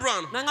 look, Brother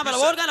Branham. nangamba He laba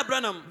said, oluganda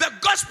Branham the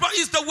gospel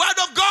is the word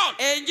of God.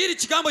 enjiri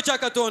kigambo kya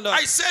katonda.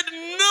 I said,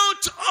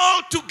 not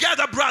all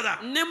together, brother.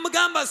 ne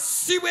mugamba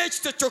si bwe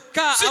kityo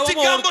kyokka Si awamu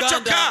kigambo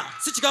oluganda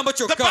kyokka. si kigambo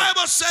The kyokka.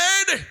 Bible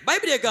said,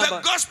 bayibuli the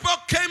egamba gospel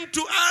came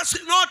to us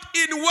not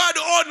in word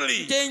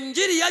only, nti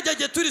enjiri yajja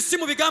gye tuli si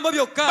mu bigambo but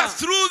byokka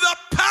through the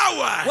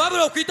power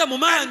wabula okuyita mu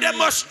and maanyi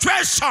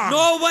demonstration of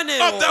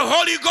n'obubonero the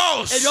Holy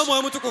Ghost.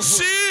 eby'omwoyo mutukuvu.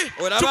 See,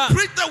 Olaba? to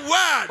preach the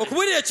word,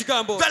 okubuulira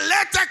ekigambo the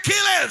letter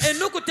killeth,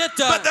 ennuku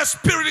tetta but the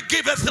spirit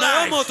giveth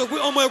naye life.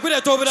 omwoyo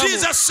guleeta obulamu.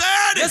 Jesus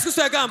said, yesu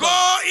kristo yagamba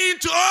go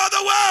into all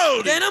the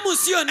world genda mu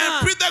nsi and yonna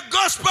preach the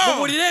gospel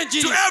Mubuulire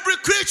enjiri. to every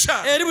creature.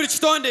 eri buli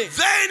kitonde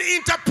Then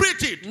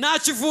interpreted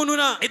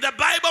n'akivuunula. in the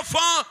Bible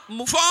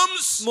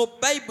forms mu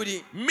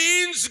bayibuli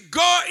means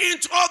go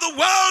into all the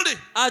world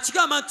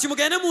akigamba nti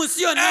mugende mu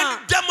nsi yonna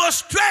and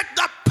demonstrate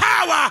the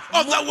power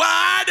of the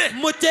word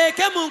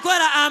muteeke mu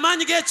nkola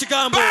amaanyi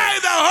g'ekigambo by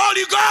the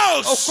Holy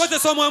Ghost.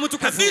 okukozesa omwoyo And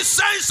mutukuvu these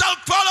signs shall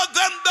follow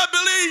them that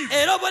believe.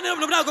 era obubonero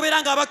buno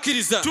bunaagoberera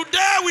ng'abakkiriza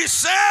Today we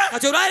say,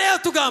 kati olwaleero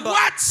tugamba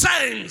what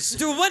signs?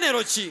 nti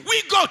bubonero ki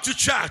We go to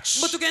church.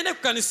 mbu tugende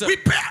ku kanisa We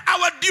pay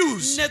our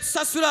dues. ne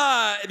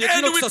tusasula And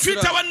ebyetulina we treat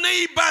okusasula our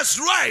neighbors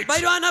right.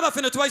 balirwana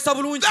baffe ne tubayisa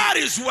bulungi That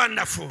is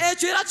wonderful.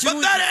 ekyo era But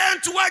kirungi that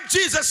ain't what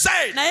Jesus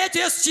said. naye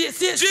ekyo yesu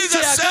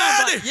Jesus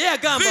said, ye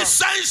yagamba these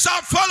signs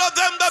shall follow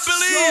them that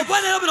believe.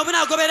 obubonero buno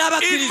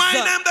bunaagoberera In my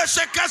abakkiriza name they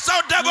shall cast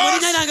out mu linnya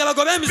devils, lyange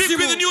bagobe speak with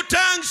emizimu new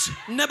tongues,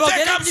 ne take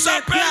boogere up ennimi empya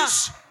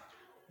serpents,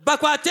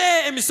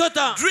 bakwate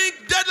emisota drink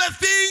deadly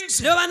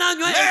things, ne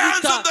banaanywa lay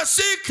hands on ebita the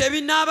sick, and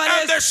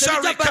they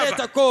shall tebijja recover.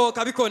 baleetako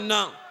kabi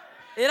konna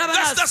era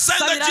That's the sign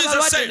that banasabira Jesus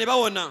abalwadde said. ne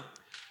bawona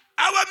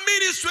Our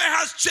ministry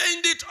has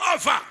changed it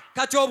over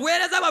kati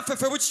obuweereza bwaffe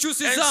ffe and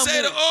bukikyusizaamu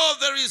said,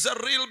 there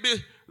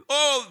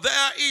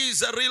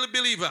is a real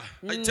believer.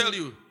 I tell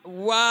you,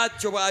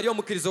 bw'atyo bw'ali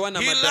omukkiriza he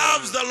owannamaddala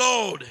loves the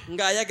Lord.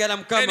 ng'ayagala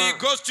And mukama he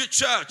goes to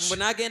church mbu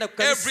n'agenda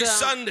ku every kanisa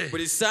Sunday.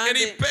 buli And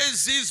he sande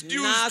pays his dues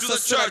to the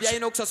n'asasula church.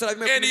 by'alina okusasula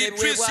bimu And ekumi he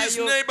treats his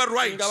n'ebiweebwayo neighbor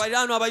right. nga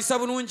baliraanwa abayisa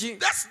bulungi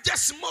That's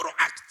just moral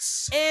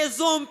acts.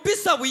 ezo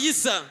mpisa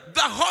buyisa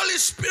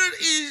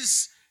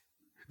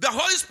The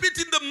Holy Spirit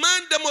in the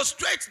man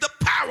demonstrates the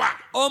power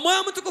omwoyo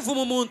omutukuvu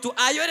mu muntu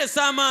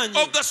ayolesa amaanyi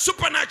of the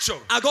supernatural.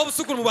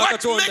 ag'obusukulumu bwa What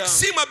katonda makes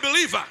him a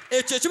believer?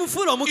 ekyo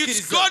ekimufuula It's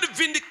omukkiriza God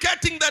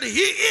vindicating that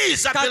he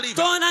is a believer.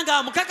 katonda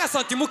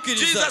ng'amukakasa nti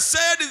mukkiriza Jesus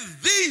said,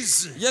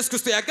 these, yesu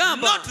kristo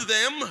yagamba not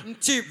them,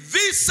 nti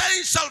these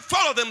signs shall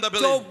follow them that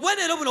believe.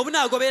 obubonero buno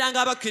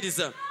bunaagoberanga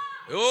abakkiriza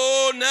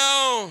Oh,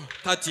 now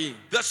kati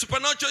the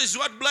supernatural is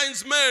what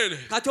blinds men.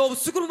 kati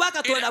obusukulumu bwa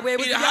katonda bwe It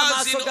buzibya has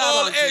amaaso in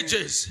all g'abantu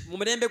ages. mu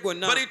mulembe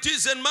gwonna But it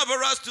isn't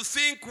marvelous to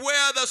think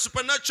where the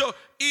supernatural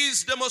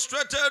is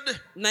demonstrated,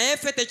 naye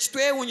ffe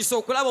tekitwewuunyisa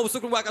okulaba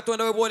obusukulumu bwa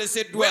katonda bwe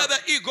bwoleseddwa where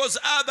the eagles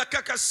are, the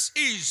carcass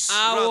is.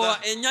 awo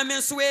Rather, ennyama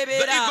ensu the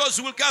weebeera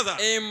eagles will gather.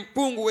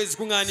 empungu we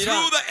zikuŋŋaanira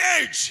Through the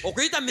age,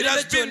 okuyita mu it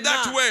mirembe has been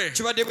that gyonna way.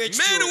 kibadde bwe Men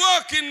kityo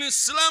walk in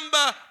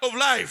slumber of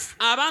life,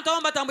 abantu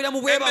abamu batambulira mu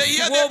and they bwebafu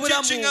hear their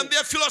bw'obulamu teaching and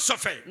their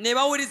philosophy, ne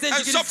bawuliza and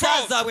so enjigiriza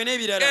forth. zaabwe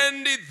n'ebirala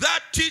And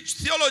that teach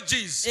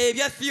theologies,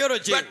 ebya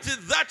theology but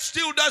that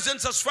still doesn't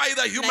satisfy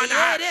the human naye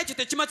heart. era ekyo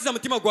tekimatiza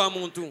mutima gwa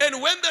muntu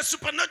And when the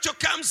supernatural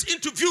comes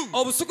into view,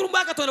 obusukulumu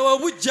bwa katonda bwe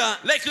bujja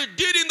like it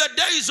did in the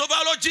days of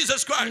our Lord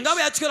Jesus Christ, nga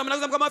bwe yakikola mu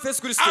naku za mukama waffe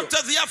yesu kristo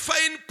after their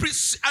fine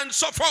priests and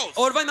so forth,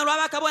 oluvannyuma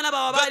lw'abakabona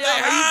baabwe that baali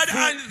they had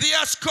abayivu and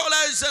their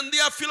scholars and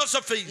their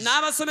philosophies.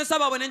 n'abasomesa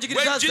baabwe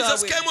n'enjigiriza When Jesus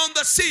zaabwe came on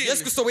the scene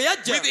yesu kristo bwe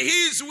yajja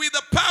with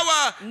the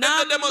power and the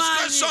N'amaanyi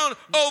demonstration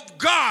of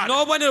God,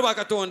 n'obubonero bwa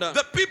katonda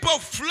the people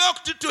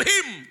flocked to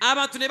him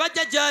abantu ne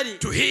bajja gy'ali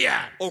to hear,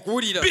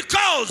 okuwulira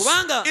because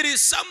Kubanga it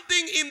is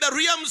something in the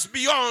realms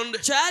beyond,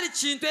 kyali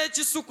kintu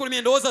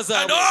ekisukkulumya endowooza and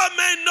zaabwe all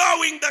men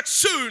knowing that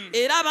soon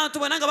era abantu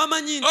bonna nga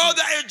bamanyi nti all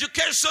the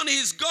education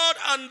he's got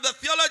and the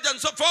theology and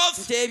so forth,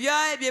 nti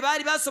bye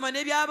baali basoma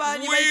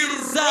n'ebyabaali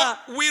bayigiriza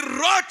we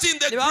rot in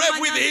the ne grave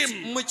with bamanya nti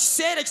him. mu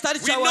kiseera ekitali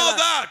We know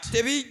that.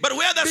 But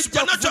where the bijja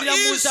supernatural kuvulira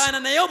mu is, ntaana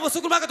naye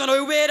obusukulu bwa katonda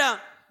bwe bubeera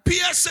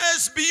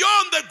pierces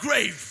beyond the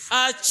grave.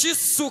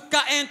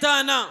 akisuka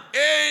entaana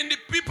And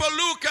people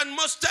look, and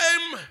most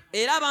time,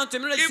 era abantu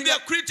emirundi if they are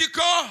egisinga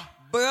critical,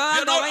 bwe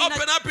they're baba not balina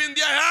open up in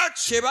their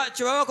hearts. kye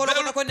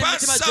babakolokotako They'll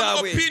pass n'emitima some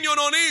gyabwe opinion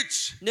on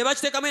it. ne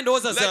bakiteekamu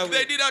endowooza Like they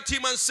zaabwe did at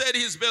him and said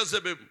he's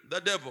Beelzebub,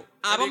 the devil.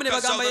 And abamu he ne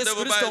casts out bagamba the yesu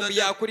devil by kristo the mbu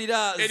devil.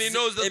 yakulira And he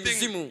knows the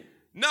emizimu thing.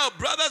 Now,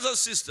 brothers and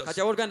sisters,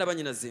 kati abooluganda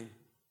banyinaze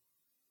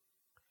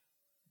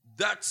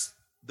that's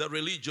the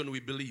religion we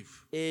believe.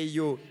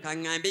 eyo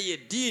kaŋŋambe ye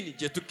ddiini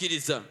gye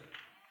tukkiriza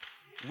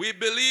We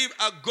believe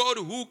a God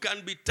who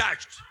can be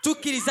touched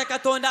tukkiriza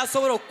katonda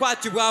asobola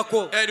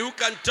okukwatibwako and who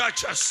can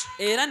touch us.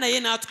 era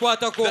naye The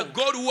n'atukwatako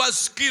God who has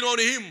skin on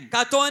him,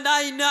 katonda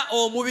alina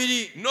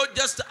omubiri not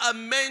just a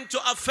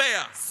mental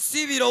affair,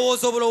 si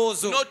birowoozo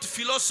bulowoozo not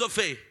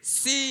philosophy,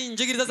 si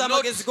njigiriza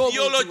Not z'amagezi g'obuntu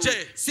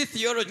theology. si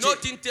theology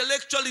not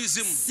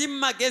intellectualism, si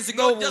magezi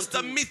not just a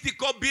g'obuntu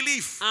mythical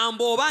belief,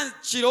 ambu oba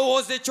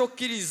kirowoozo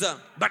ekyokkiriza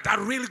but a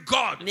real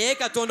God naye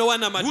katonda whose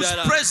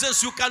wannamaddala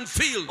presence you can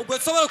feel, gwe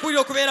tusobola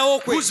okuwulira okubeerawo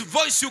kwe whose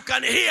voice you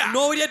can hear,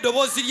 n'owulira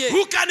eddoboozi lye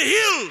who can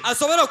heal,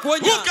 asobola who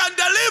okuwonya can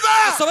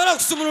deliver. asobola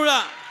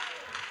okusumulula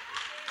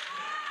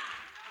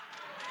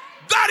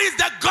That is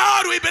the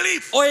God we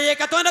believe. oyo ye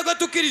katonda gwe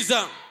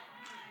tukkiriza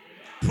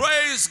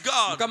Praise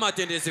God. mukama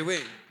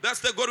atenderezebwe That's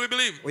the God we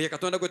believe. oyo ye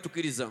katonda gwe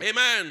tukkiriza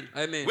Amen.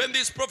 Amen. When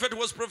this prophet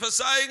was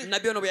prophesying,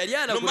 nabbi ono bwe yali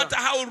no alagula matter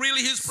how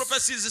really his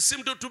prophecies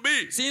seemed to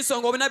be, si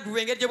nsonga obunabbi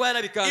bw'engeri gye if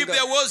bwalabikanga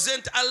there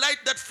wasn't a light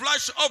that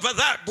flashed over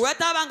that, bwe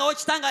wataabangawo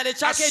ekitangaala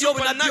ekyaka eri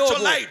obunabbi supernatural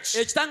obwo light.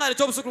 ekitangaala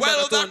eky'obusukulu bwa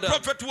while that katonda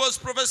prophet was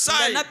nga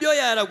prophesying, nabbi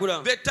oyo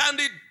alagula they turned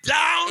it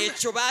down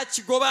ekyo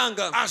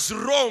baakigobanga as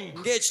wrong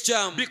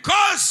ng'ekikyamu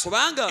because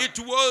kubanga it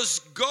was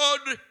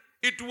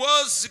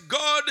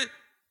God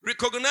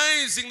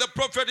recognizing the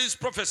prophet's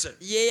prophecy.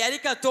 ye yali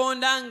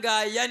katonda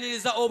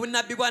ng'ayaniriza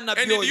obunabbi bwa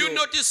nabbi And did you oyo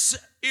notice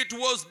it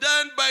was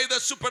done by the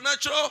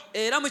supernatural.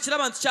 era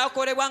mukiraba nti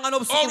kyakolebwanga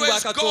n'obusukkulumu bwa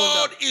Always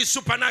katonda God is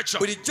supernatural.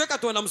 bulijjo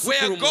katonda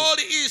Where musukkulumu God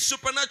is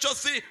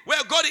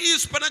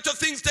supernatural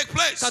things take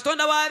place.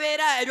 katonda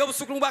w'abeera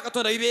ebyobusukkulumu bwa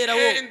katonda bibeerawo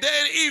And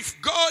then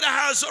if God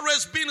has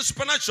always been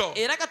supernatural,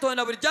 era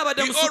katonda bulijjo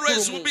abadde He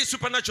always will musukkulumu be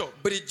supernatural.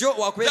 bulijjo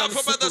wakubeera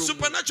Therefore, but the musukkulumu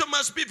supernatural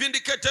must be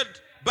vindicated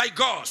by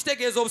God.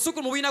 kitegeeza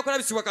obusukkulumu bulina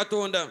kulabisibwa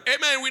katonda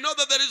Amen. We know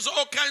that there is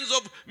all kinds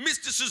of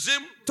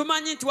mysticism.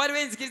 tumanyi nti waliwo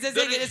enzikiriza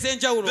There ez'engeri is,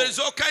 ez'enjawulo there is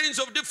all kinds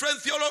of different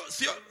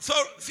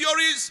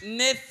theories,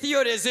 ne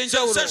theory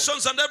ez'enjawulo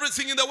sensations, and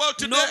everything in the world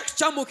today.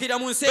 n'okukyamukira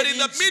mu nsi But in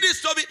the ebingi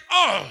midst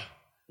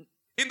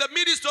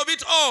of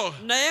it all,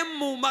 naye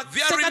mu there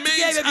masekati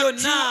remains g'ebyo a true and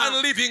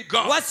byonna living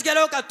God.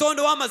 wasigalawo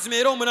katonda ow'amazima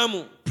era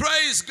omulamu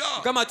Praise God.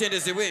 mukama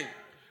atendezebwe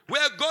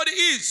Where God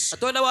is,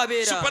 katonda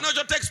w'abeera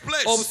supernatural takes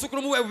place.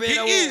 obusukkulumu bwe He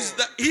bubeerawo is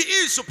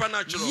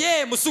supernatural.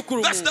 ye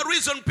musukkulumu That's the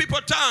reason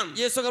people turn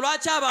yensonga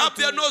lwaki up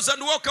their abantu nose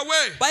and walk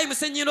away.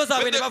 bayimusa ennyindo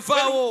zaabwe When, ne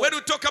bavaawo when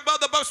we talk about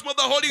the baptism of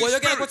the Holy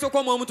bw'oyogera ku Spirit,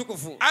 ky'okw'omwoyo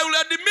omutukuvu I will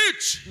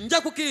admit nja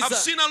I've kukkiriza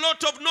seen a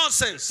lot of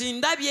nonsense.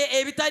 sindabye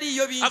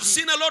ebitaliiyo I've bingi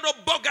seen a lot of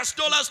bogus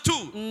dollars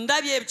too.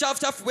 ndabye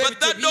ebicaafucaafu bwe But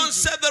that bityo don't bingi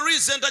say there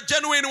isn't a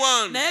genuine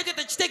one. naye ekyo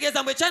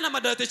tekitegeeza mbu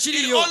ekyanamaddala It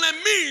tekiriyo only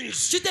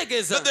means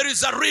kitegeeza that there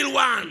is a real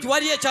one. nti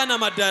waliyo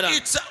ekyanamaddala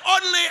It's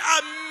only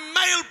a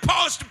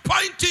milepost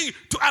pointing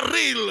to a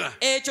real.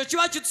 ekyo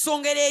kiba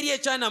kitusongera eri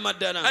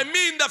ekyanamaddala I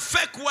mean, the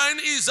fake one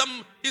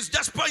is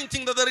just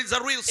pointing that there is a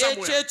real ekyo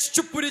somewhere.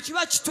 ekicupuli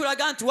kiba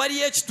kitulaga nti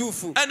waliyo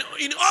ekituufu And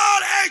in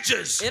all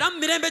ages, era mu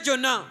mirembe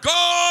gyonna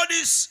God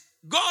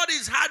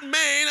is had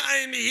man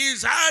and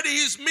He's had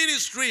His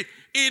ministry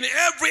in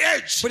every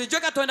age. bulijjo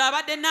katonda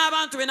abadde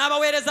n'abantu be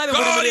n'abaweereza be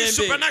buli God is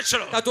mulembe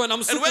supernatural. katonda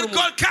And when musukkulumu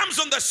God comes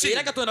on the scene,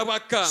 era katonda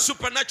bw'akka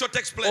supernatural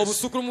takes place.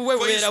 obusukkulumu bwe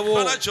For He's bubeerawo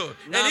supernatural.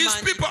 And His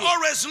n'amaanyi people ge.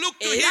 always look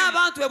to era Him.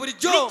 abantu be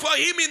bulijjo Look for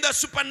Him in the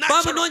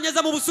supernatural.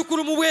 bamunoonyeza mu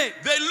busukkulumu bwe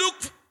They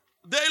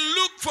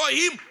look for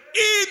Him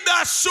in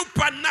the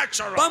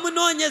supernatural.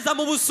 bamunoonyeza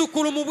mu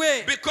busukkulumu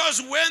bwe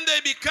Because when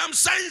they become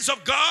signs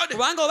of God,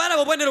 kubanga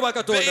obalaba obubonero bwa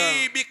katonda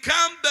they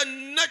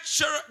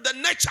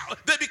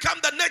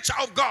become the nature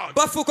of God.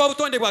 bafuuka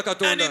obutonde bwa And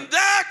katonda in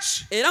that,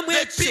 era mu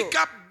they ekyo pick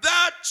up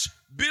that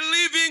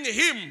believing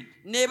Him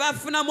ne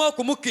bafunamu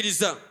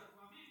okumukkiriza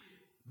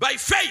by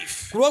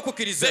faith. ku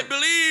lw'okukkiriza They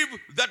believe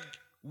that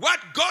what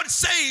God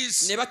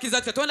says ne bakkiriza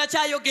nti katonda is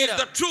kyayogera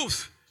the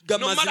truth, ga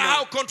no matter mazima.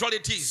 how contrary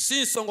it is.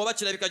 si nsonga oba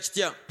kirabika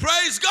kitya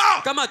Praise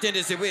God. kama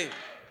atendezebwe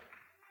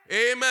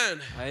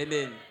Amen.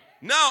 amen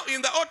Now,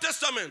 in the Old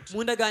Testament,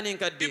 mu ndagaano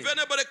enkadde if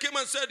anybody came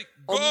and said,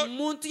 God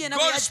omuntu yenna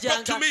bwe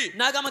spoke to yajjanga me,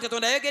 n'agamba nti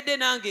katonda ayogedde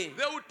nange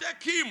they would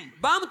take him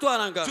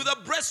baamutwalanga to the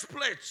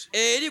breastplate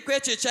eri ku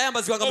ekyo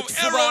ekyayambazibwanga mu of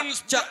kifuba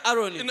Aaron's kya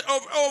aroni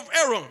of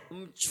Aaron,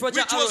 mu kifo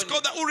kya which was aroni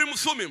called the Urim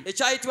Thummim.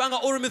 ekyayitibwanga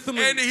And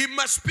urumithumu he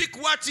must speak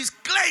what he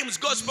claims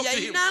God spoke to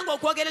him. yayinanga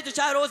okwogera ekyo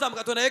kyalowooza mu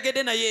katonda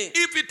ayogedde naye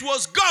If it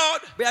was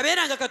God, bwe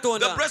yabeeranga the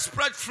katonda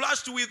breastplate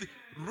flashed with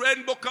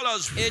rainbow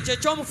colors, ekyo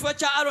ekyomufuba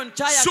kya aroni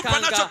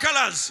supernatural kyayakanga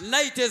colors.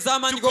 layita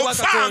ez'amaanyi To g'obwa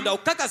confirm katonda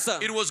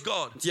okukakasa It was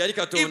God. nti yali If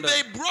katonda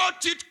they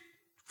brought it,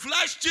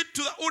 flashed it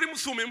to the Urim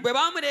Thummim, bwe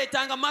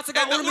baamuleetanga mu maaso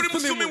ga and the Urim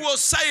Thummim urumithumu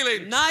was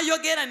silent,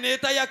 n'ayogera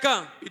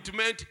neetayaka it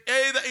meant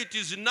either it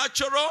is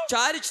natural,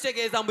 kyali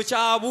kitegeeza mbu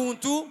kya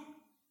buntu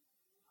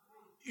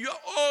your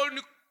own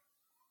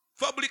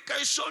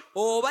fabrication,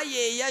 oba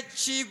yeeya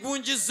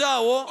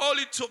kigunjizaawo all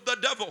it's of the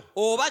devil.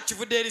 oba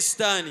kivudde eri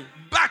sitaani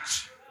But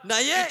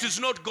naye it is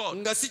not God.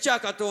 nga si kya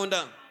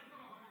katonda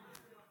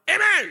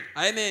Amen.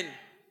 amen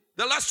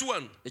The last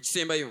one.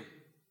 ekisembayo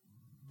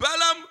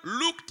Balaam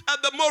looked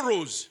at the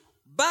morals.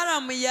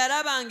 balamu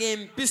yalabanga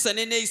empisa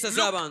n'enneeyisa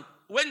z'abantu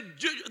When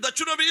the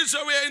children of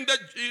Israel were in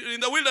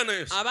the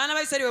wilderness, abaana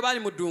ba isirayiri bwe baali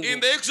mu in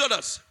ddungu the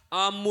Exodus,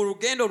 mu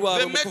lugendo they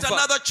lwabwe mu met kufa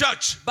another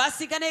church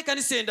basinkana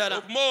ekkanisa endala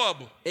of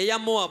Moab. eya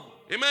mowabu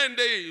Amen.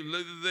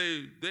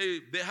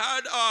 They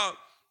had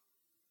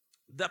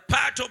the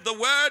part of the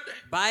word,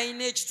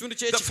 baalina ekitundu the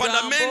ky'ekigambo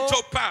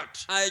fundamental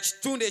part.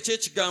 ekitundu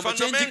ekyekigambo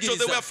Fundamental,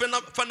 they were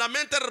kyenjigiriza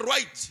fundamental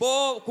right.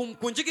 bo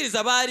ku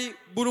njigiriza baali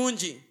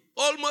bulungi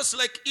Almost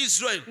like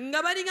Israel.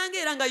 nga balinganga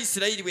era nga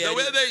isirayiri bwe The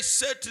way yali they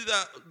set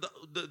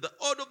the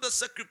order of the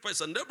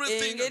sacrifice and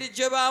everything. engeri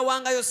gye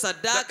baawangayo The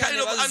saddaaka kind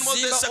ne of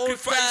animals they bazimba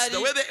sacrifice, the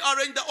olutaali way they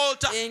arrange the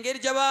altar. engeri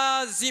gye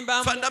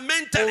bazimbamu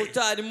Fundamentally,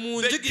 olutaali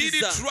mu they did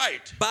njigiriza it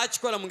right.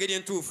 baakikola mu ngeri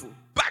entuufu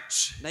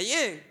But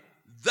naye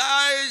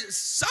there is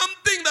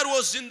something that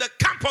was in the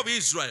camp of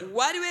Israel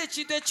waliwo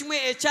ekintu ekimu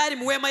ekyali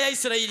mu weema ya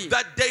isirayiri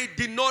that they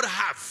did not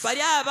have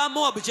bali aba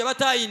mowabu kye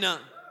bataayina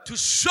to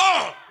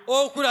show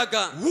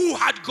okulaga who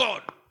had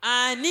God.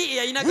 ani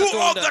eyalina Who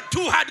of the katonda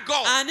two had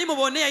God? ani mu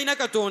bonna eyalina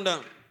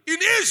katonda In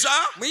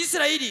Israel, mu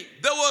isirayiri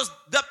there was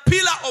the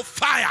pillar of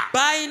fire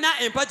balina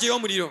empagi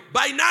y'omuliro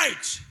by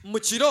night mu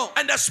kiro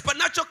and the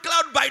supernatural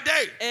cloud by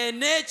day.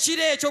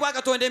 n'ekire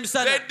eky'obwakatonda They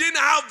emisana didn't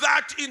have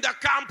that in the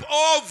camp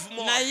of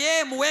Moab.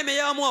 naye mu weema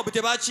y'abamowabu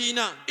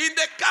tebakiina In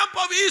the camp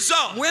of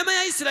Israel, mu weema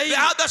ya they isirayiri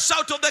had the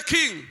shout of the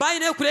king.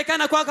 balina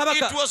okuleekaana kwa It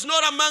kabaka was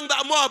not among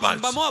the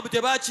Moabites. bamowabu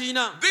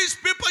tebakiina These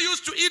people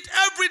used to eat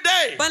every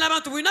day bano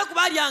abantu buli lunaku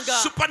balyanga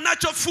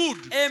supernatural food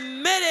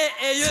emmere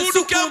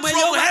Food came ey'ensukulumu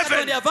from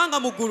heaven. ey'obwakatonda yavanga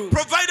mu ggulu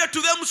provided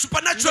to them nga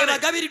supernaturally.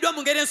 bagabiriddwa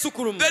mu ngeri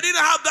ensukulumu They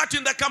didn't have that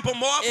in the camp of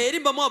Moab. eri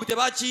mu bamowabu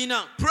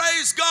tebakiina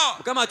Praise God.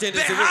 mukama They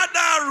atendezebwe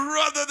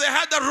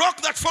had the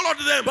rock that followed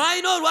them.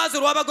 balina olwazi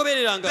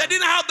olwabagobereranga They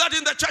didn't have that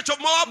in the church of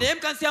Moab. naye mu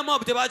kanisa ya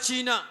mowabu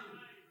tebakiina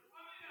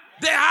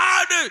They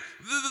had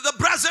the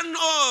brazen,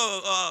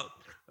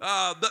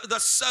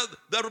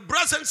 the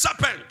brazen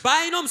serpent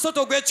balina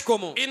omusoto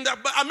ogw'ekikomo in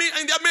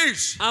their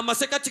midst.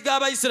 amasekati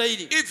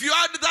g'abayisirayiri If you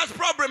had that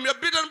problem, you're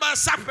bitten by a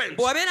serpent.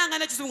 bwewabeeranga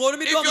n'ekizibu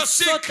ng'olumiddwa If you're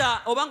sick,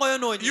 omusota oba nga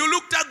oyonoonye You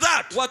looked at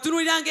that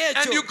watunuliranga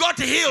and you ekyo got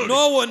healed.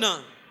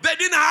 n'owona They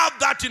didn't have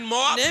that in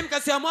Moab. naye mu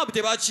kanisa ya mowabu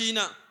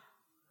tebakiina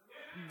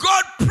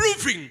God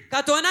proving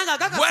katonda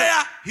ng'agakasa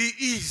where He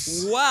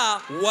is.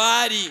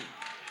 waali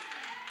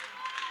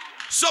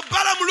So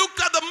Balaam looked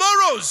at the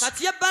morals.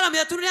 kati ye balamu He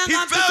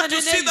yatunuliranga failed mpisa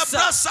to see the neneeyisa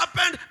brass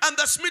serpent and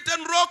the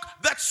smitten rock.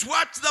 That's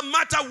what's the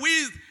matter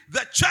with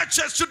the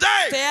churches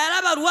today.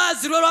 teyalaba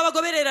lwazi lwe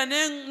lwabagoberera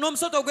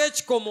n'omusoto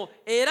gw'ekikomo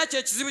era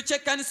kye kizibu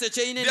ky'ekkanisa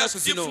ekyeyina They are ennaku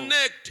zino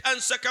stiff-necked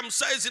and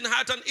circumcised in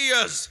heart and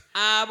ears.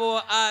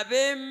 abo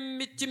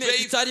ab'emitima They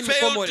egitali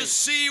failed mikomole to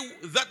see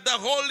that the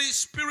Holy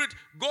Spirit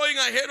going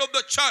ahead of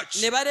the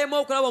church. ne balema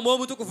okulaba omwoyo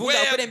omutukuvu Where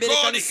ng'akulembera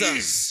God ekkanisa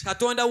is.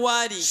 katonda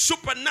waali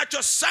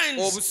Supernatural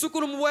signs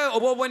obusukulumu bwe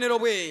obw'obubonero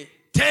bwe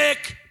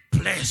take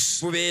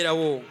place.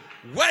 bubeerawo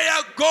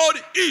Where God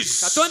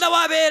is. katonda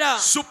w'abeera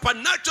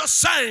Supernatural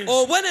signs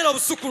obubonero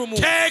obusukulumu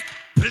take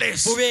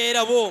place.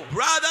 bubeerawo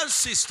Brothers and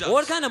sisters,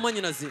 owolikana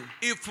mwannyinaze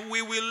if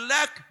we will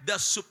lack the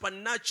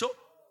supernatural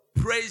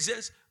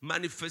presence,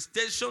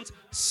 manifestations,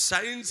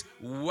 signs,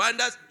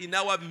 wonders in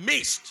our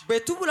midst, bwe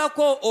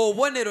tubulako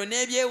obubonero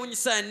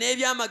n'ebyewunyisa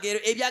n'ebyamagero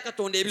ebya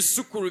katonda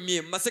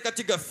ebisukulumye mu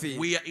masekati gaffe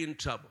we are in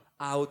trouble.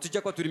 awo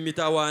tujja kuba tuli mu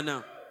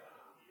mitawaana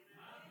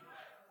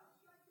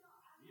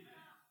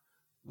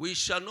We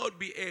shall not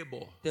be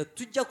able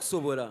tetujja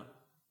kusobola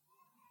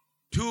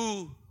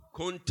to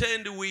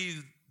contend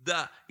with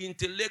the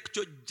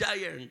intellectual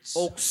giants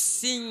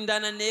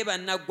okusindana ne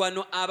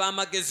bannaggwano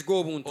ab'amagezi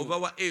g'obuntu of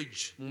our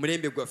age mu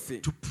mulembe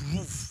gwaffe to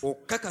prove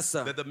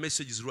okukakasa that the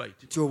message is right.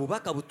 nti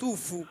obubaka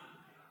butuufu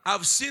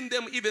I've seen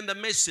them, even the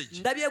message,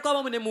 ndabyeko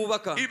abamu ne mu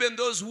bubaka even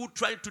those who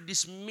try to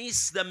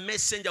dismiss the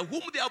messenger whom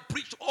they have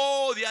preached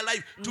all their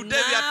life. Today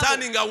they are Nabo-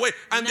 turning away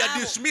and they are nabo-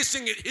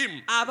 dismissing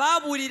him.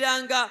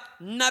 abaabuuliranga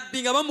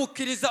nabbi nga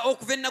bamukkiriza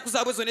okuva ennaku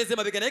zaabwe zonna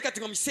ez'emabega naye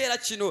kati nga mu kiseera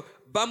kino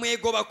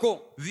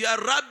bamwegobako They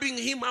are rubbing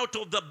him out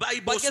of the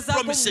Bible's bagezaako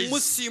promises.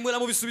 musiimula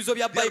mu bisuubizo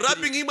bya They are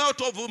rubbing bayibuli him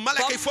out of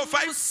Malachi 4:5.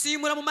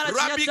 bamusiimula mu Malaki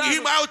Rubbing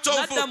him out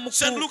n'adda of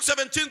St. Luke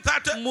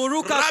 17:30. mu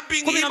Luka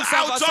Rubbing him 17:30.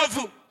 out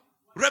of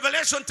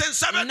Revelation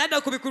 10:7.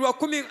 n'adda ku bikulwa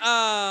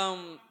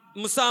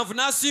 17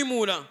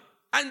 n'asiimuula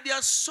And they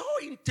are so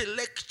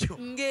intellectual.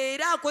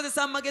 ng'era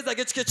akozesa amagezi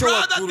ag'ekika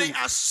Brother, they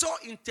ekyowaggulu are so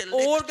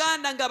intellectual.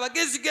 oluganda nga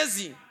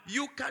bagezigezi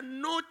You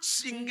cannot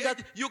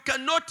engage, you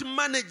cannot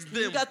manage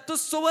them. nga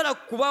tosobola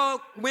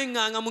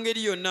kumweŋŋanga mu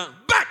ngeri yonna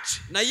But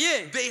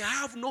naye they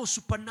have no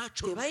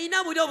supernatural.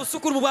 tebalina buli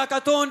obusukulumu bwa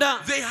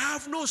katonda They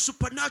have no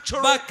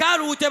supernatural.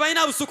 bakalu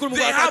tebalina busukulumu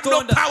They bwa have no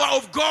katonda power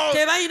of God.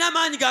 tebalina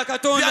maanyi ga They are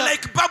katonda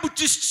like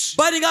Baptists.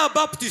 balinga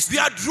ababaptist They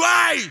are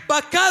dry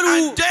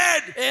bakalu and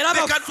dead. era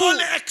They can bafu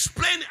only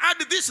explain add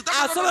this.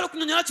 That. asobola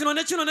okunyonyola kino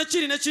ne kino ne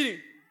kiri ne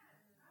kiri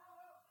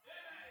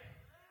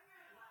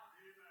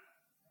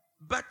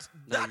But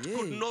that Naye.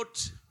 could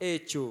not.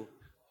 ekyo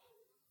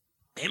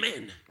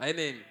Amen.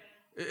 amen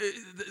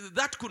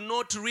That could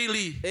not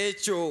really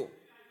ekyo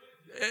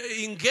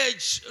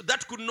engage.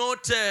 That could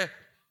not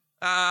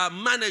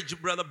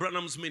manage Brother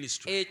Branham's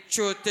ministry.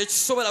 ekyo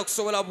tekisobola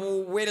kusobola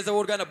buweereza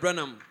bw'oluganda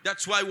branham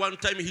That's why one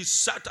time he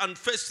sat and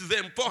faced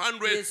them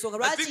 400. Ensonga I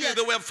lwaki think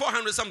there were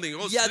 400 something.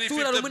 Or yatuula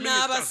 350 lumu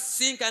ministers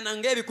n'abasinkana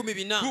ng'ebikumi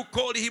bina who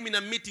called him in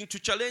a meeting to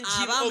challenge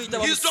him abamuyita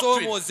of his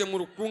doctrine. bamusoomooze mu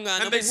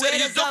lukuŋŋaana And they said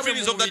his doctrine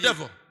is of the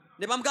devil.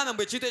 ne bamugamba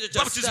mbu ekintu ekyo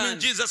kya Baptism in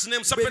sitaani Jesus'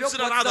 name, bwe serpents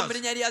and ebyokubatisa mu others.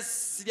 linnya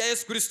lya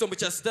yesu kristo mu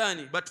kya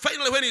sitaani But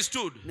finally, when he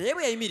stood, naye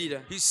bwe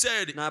yayimirira he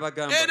said,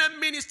 N'abagamba. any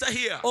minister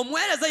here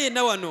omuweereza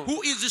yenna wano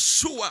who is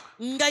sure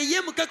nga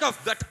ye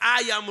mukakafu that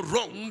I am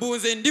wrong, mbu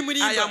nze ndi I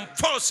mulimba am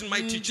false in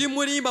my teaching, ndi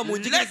mulimba mu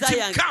Let njigiriza him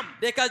yange come.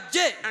 leka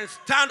jje and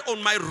stand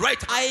on my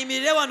right hand.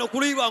 ayimirire wano ku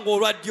luyi lwange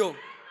olwa ddyo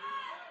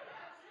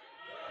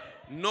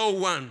No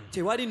one,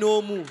 tewali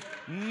n'omu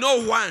no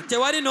one,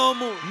 tewali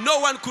n'omu no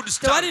one could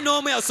tewali stand.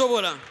 n'omu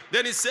yasobola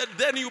Then he said,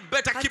 then you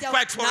better keep Kati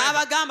quiet forever.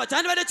 n'abagamba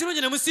kyandibadde kirungi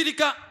ne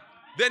musirika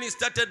Then he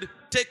started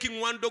taking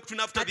one doctrine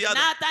after the other,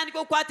 n'atandika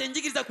okukwata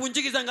enjigiriza ku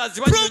njigiriza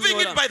proving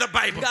it by the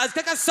Bible.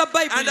 ng'azikakasa And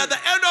bayibuli at the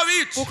end of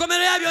it, ku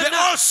nkomerero ya they byonna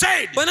all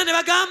said, bonna ne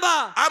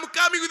bagamba I'm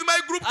coming with my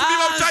group to be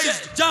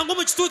baptized. jangu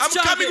mu kituuti I'm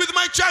coming kyange with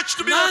my church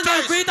to be nange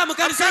baptized. nkuyita mu I'm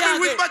kanisa coming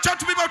with yange my church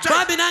to be baptized.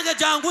 bambi nange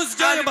jangu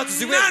nzijyayo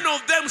mbatizibwe And none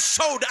of them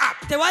showed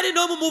up, tewali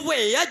n'omu mu bwe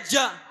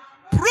eyajja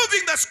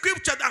proving the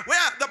scripture that where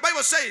the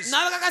Bible says,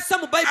 n'abakakasa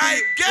mu I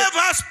bayibuli gave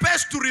her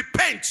space to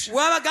repent,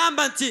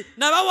 wabagamba nti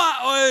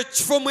nabawa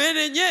kifo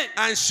mwenenye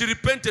and she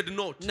repented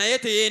not. naye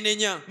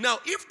teyeenenya Now,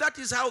 if that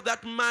is how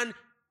that man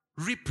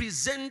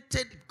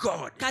represented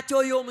God kati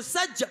oyo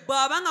omusajja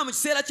bw'abanga mu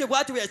kiseera kye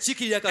bw'ati bwe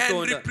yakiikirira and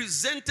katonda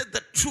represented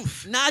the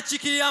truth,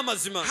 n'akiikirira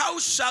amazima how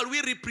shall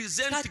we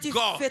represent kati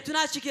God ffe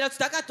tunaakiikirira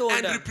tuta and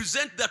katonda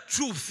represent the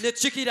truth ne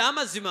tukiikirira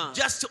amazima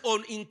just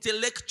on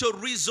intellectual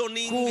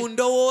reasoning ku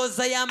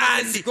ndowooza and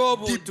y'amagezi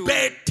g'obuntu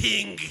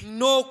debating?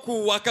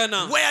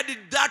 n'okuwakana Where did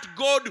that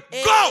God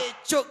go?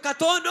 ekyo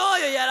katonda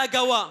oyo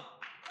yalagawa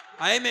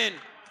amen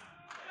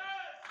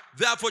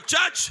Therefore,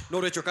 church,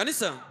 n'olwekyo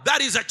kanisa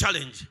that is a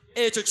challenge.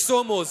 ekyo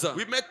kisoomooza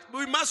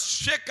We must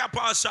shake up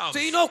ourselves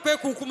tulina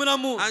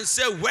okwekunkumunamu and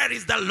say, where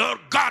is the Lord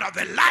God of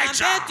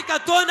Elijah? ambe nti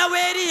katonda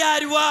w'eriya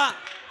aliwa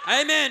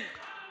amen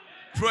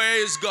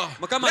Praise God.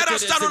 Mukama Let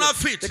us stand on our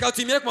feet. leka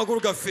tuyimire ku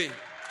magulu gaffe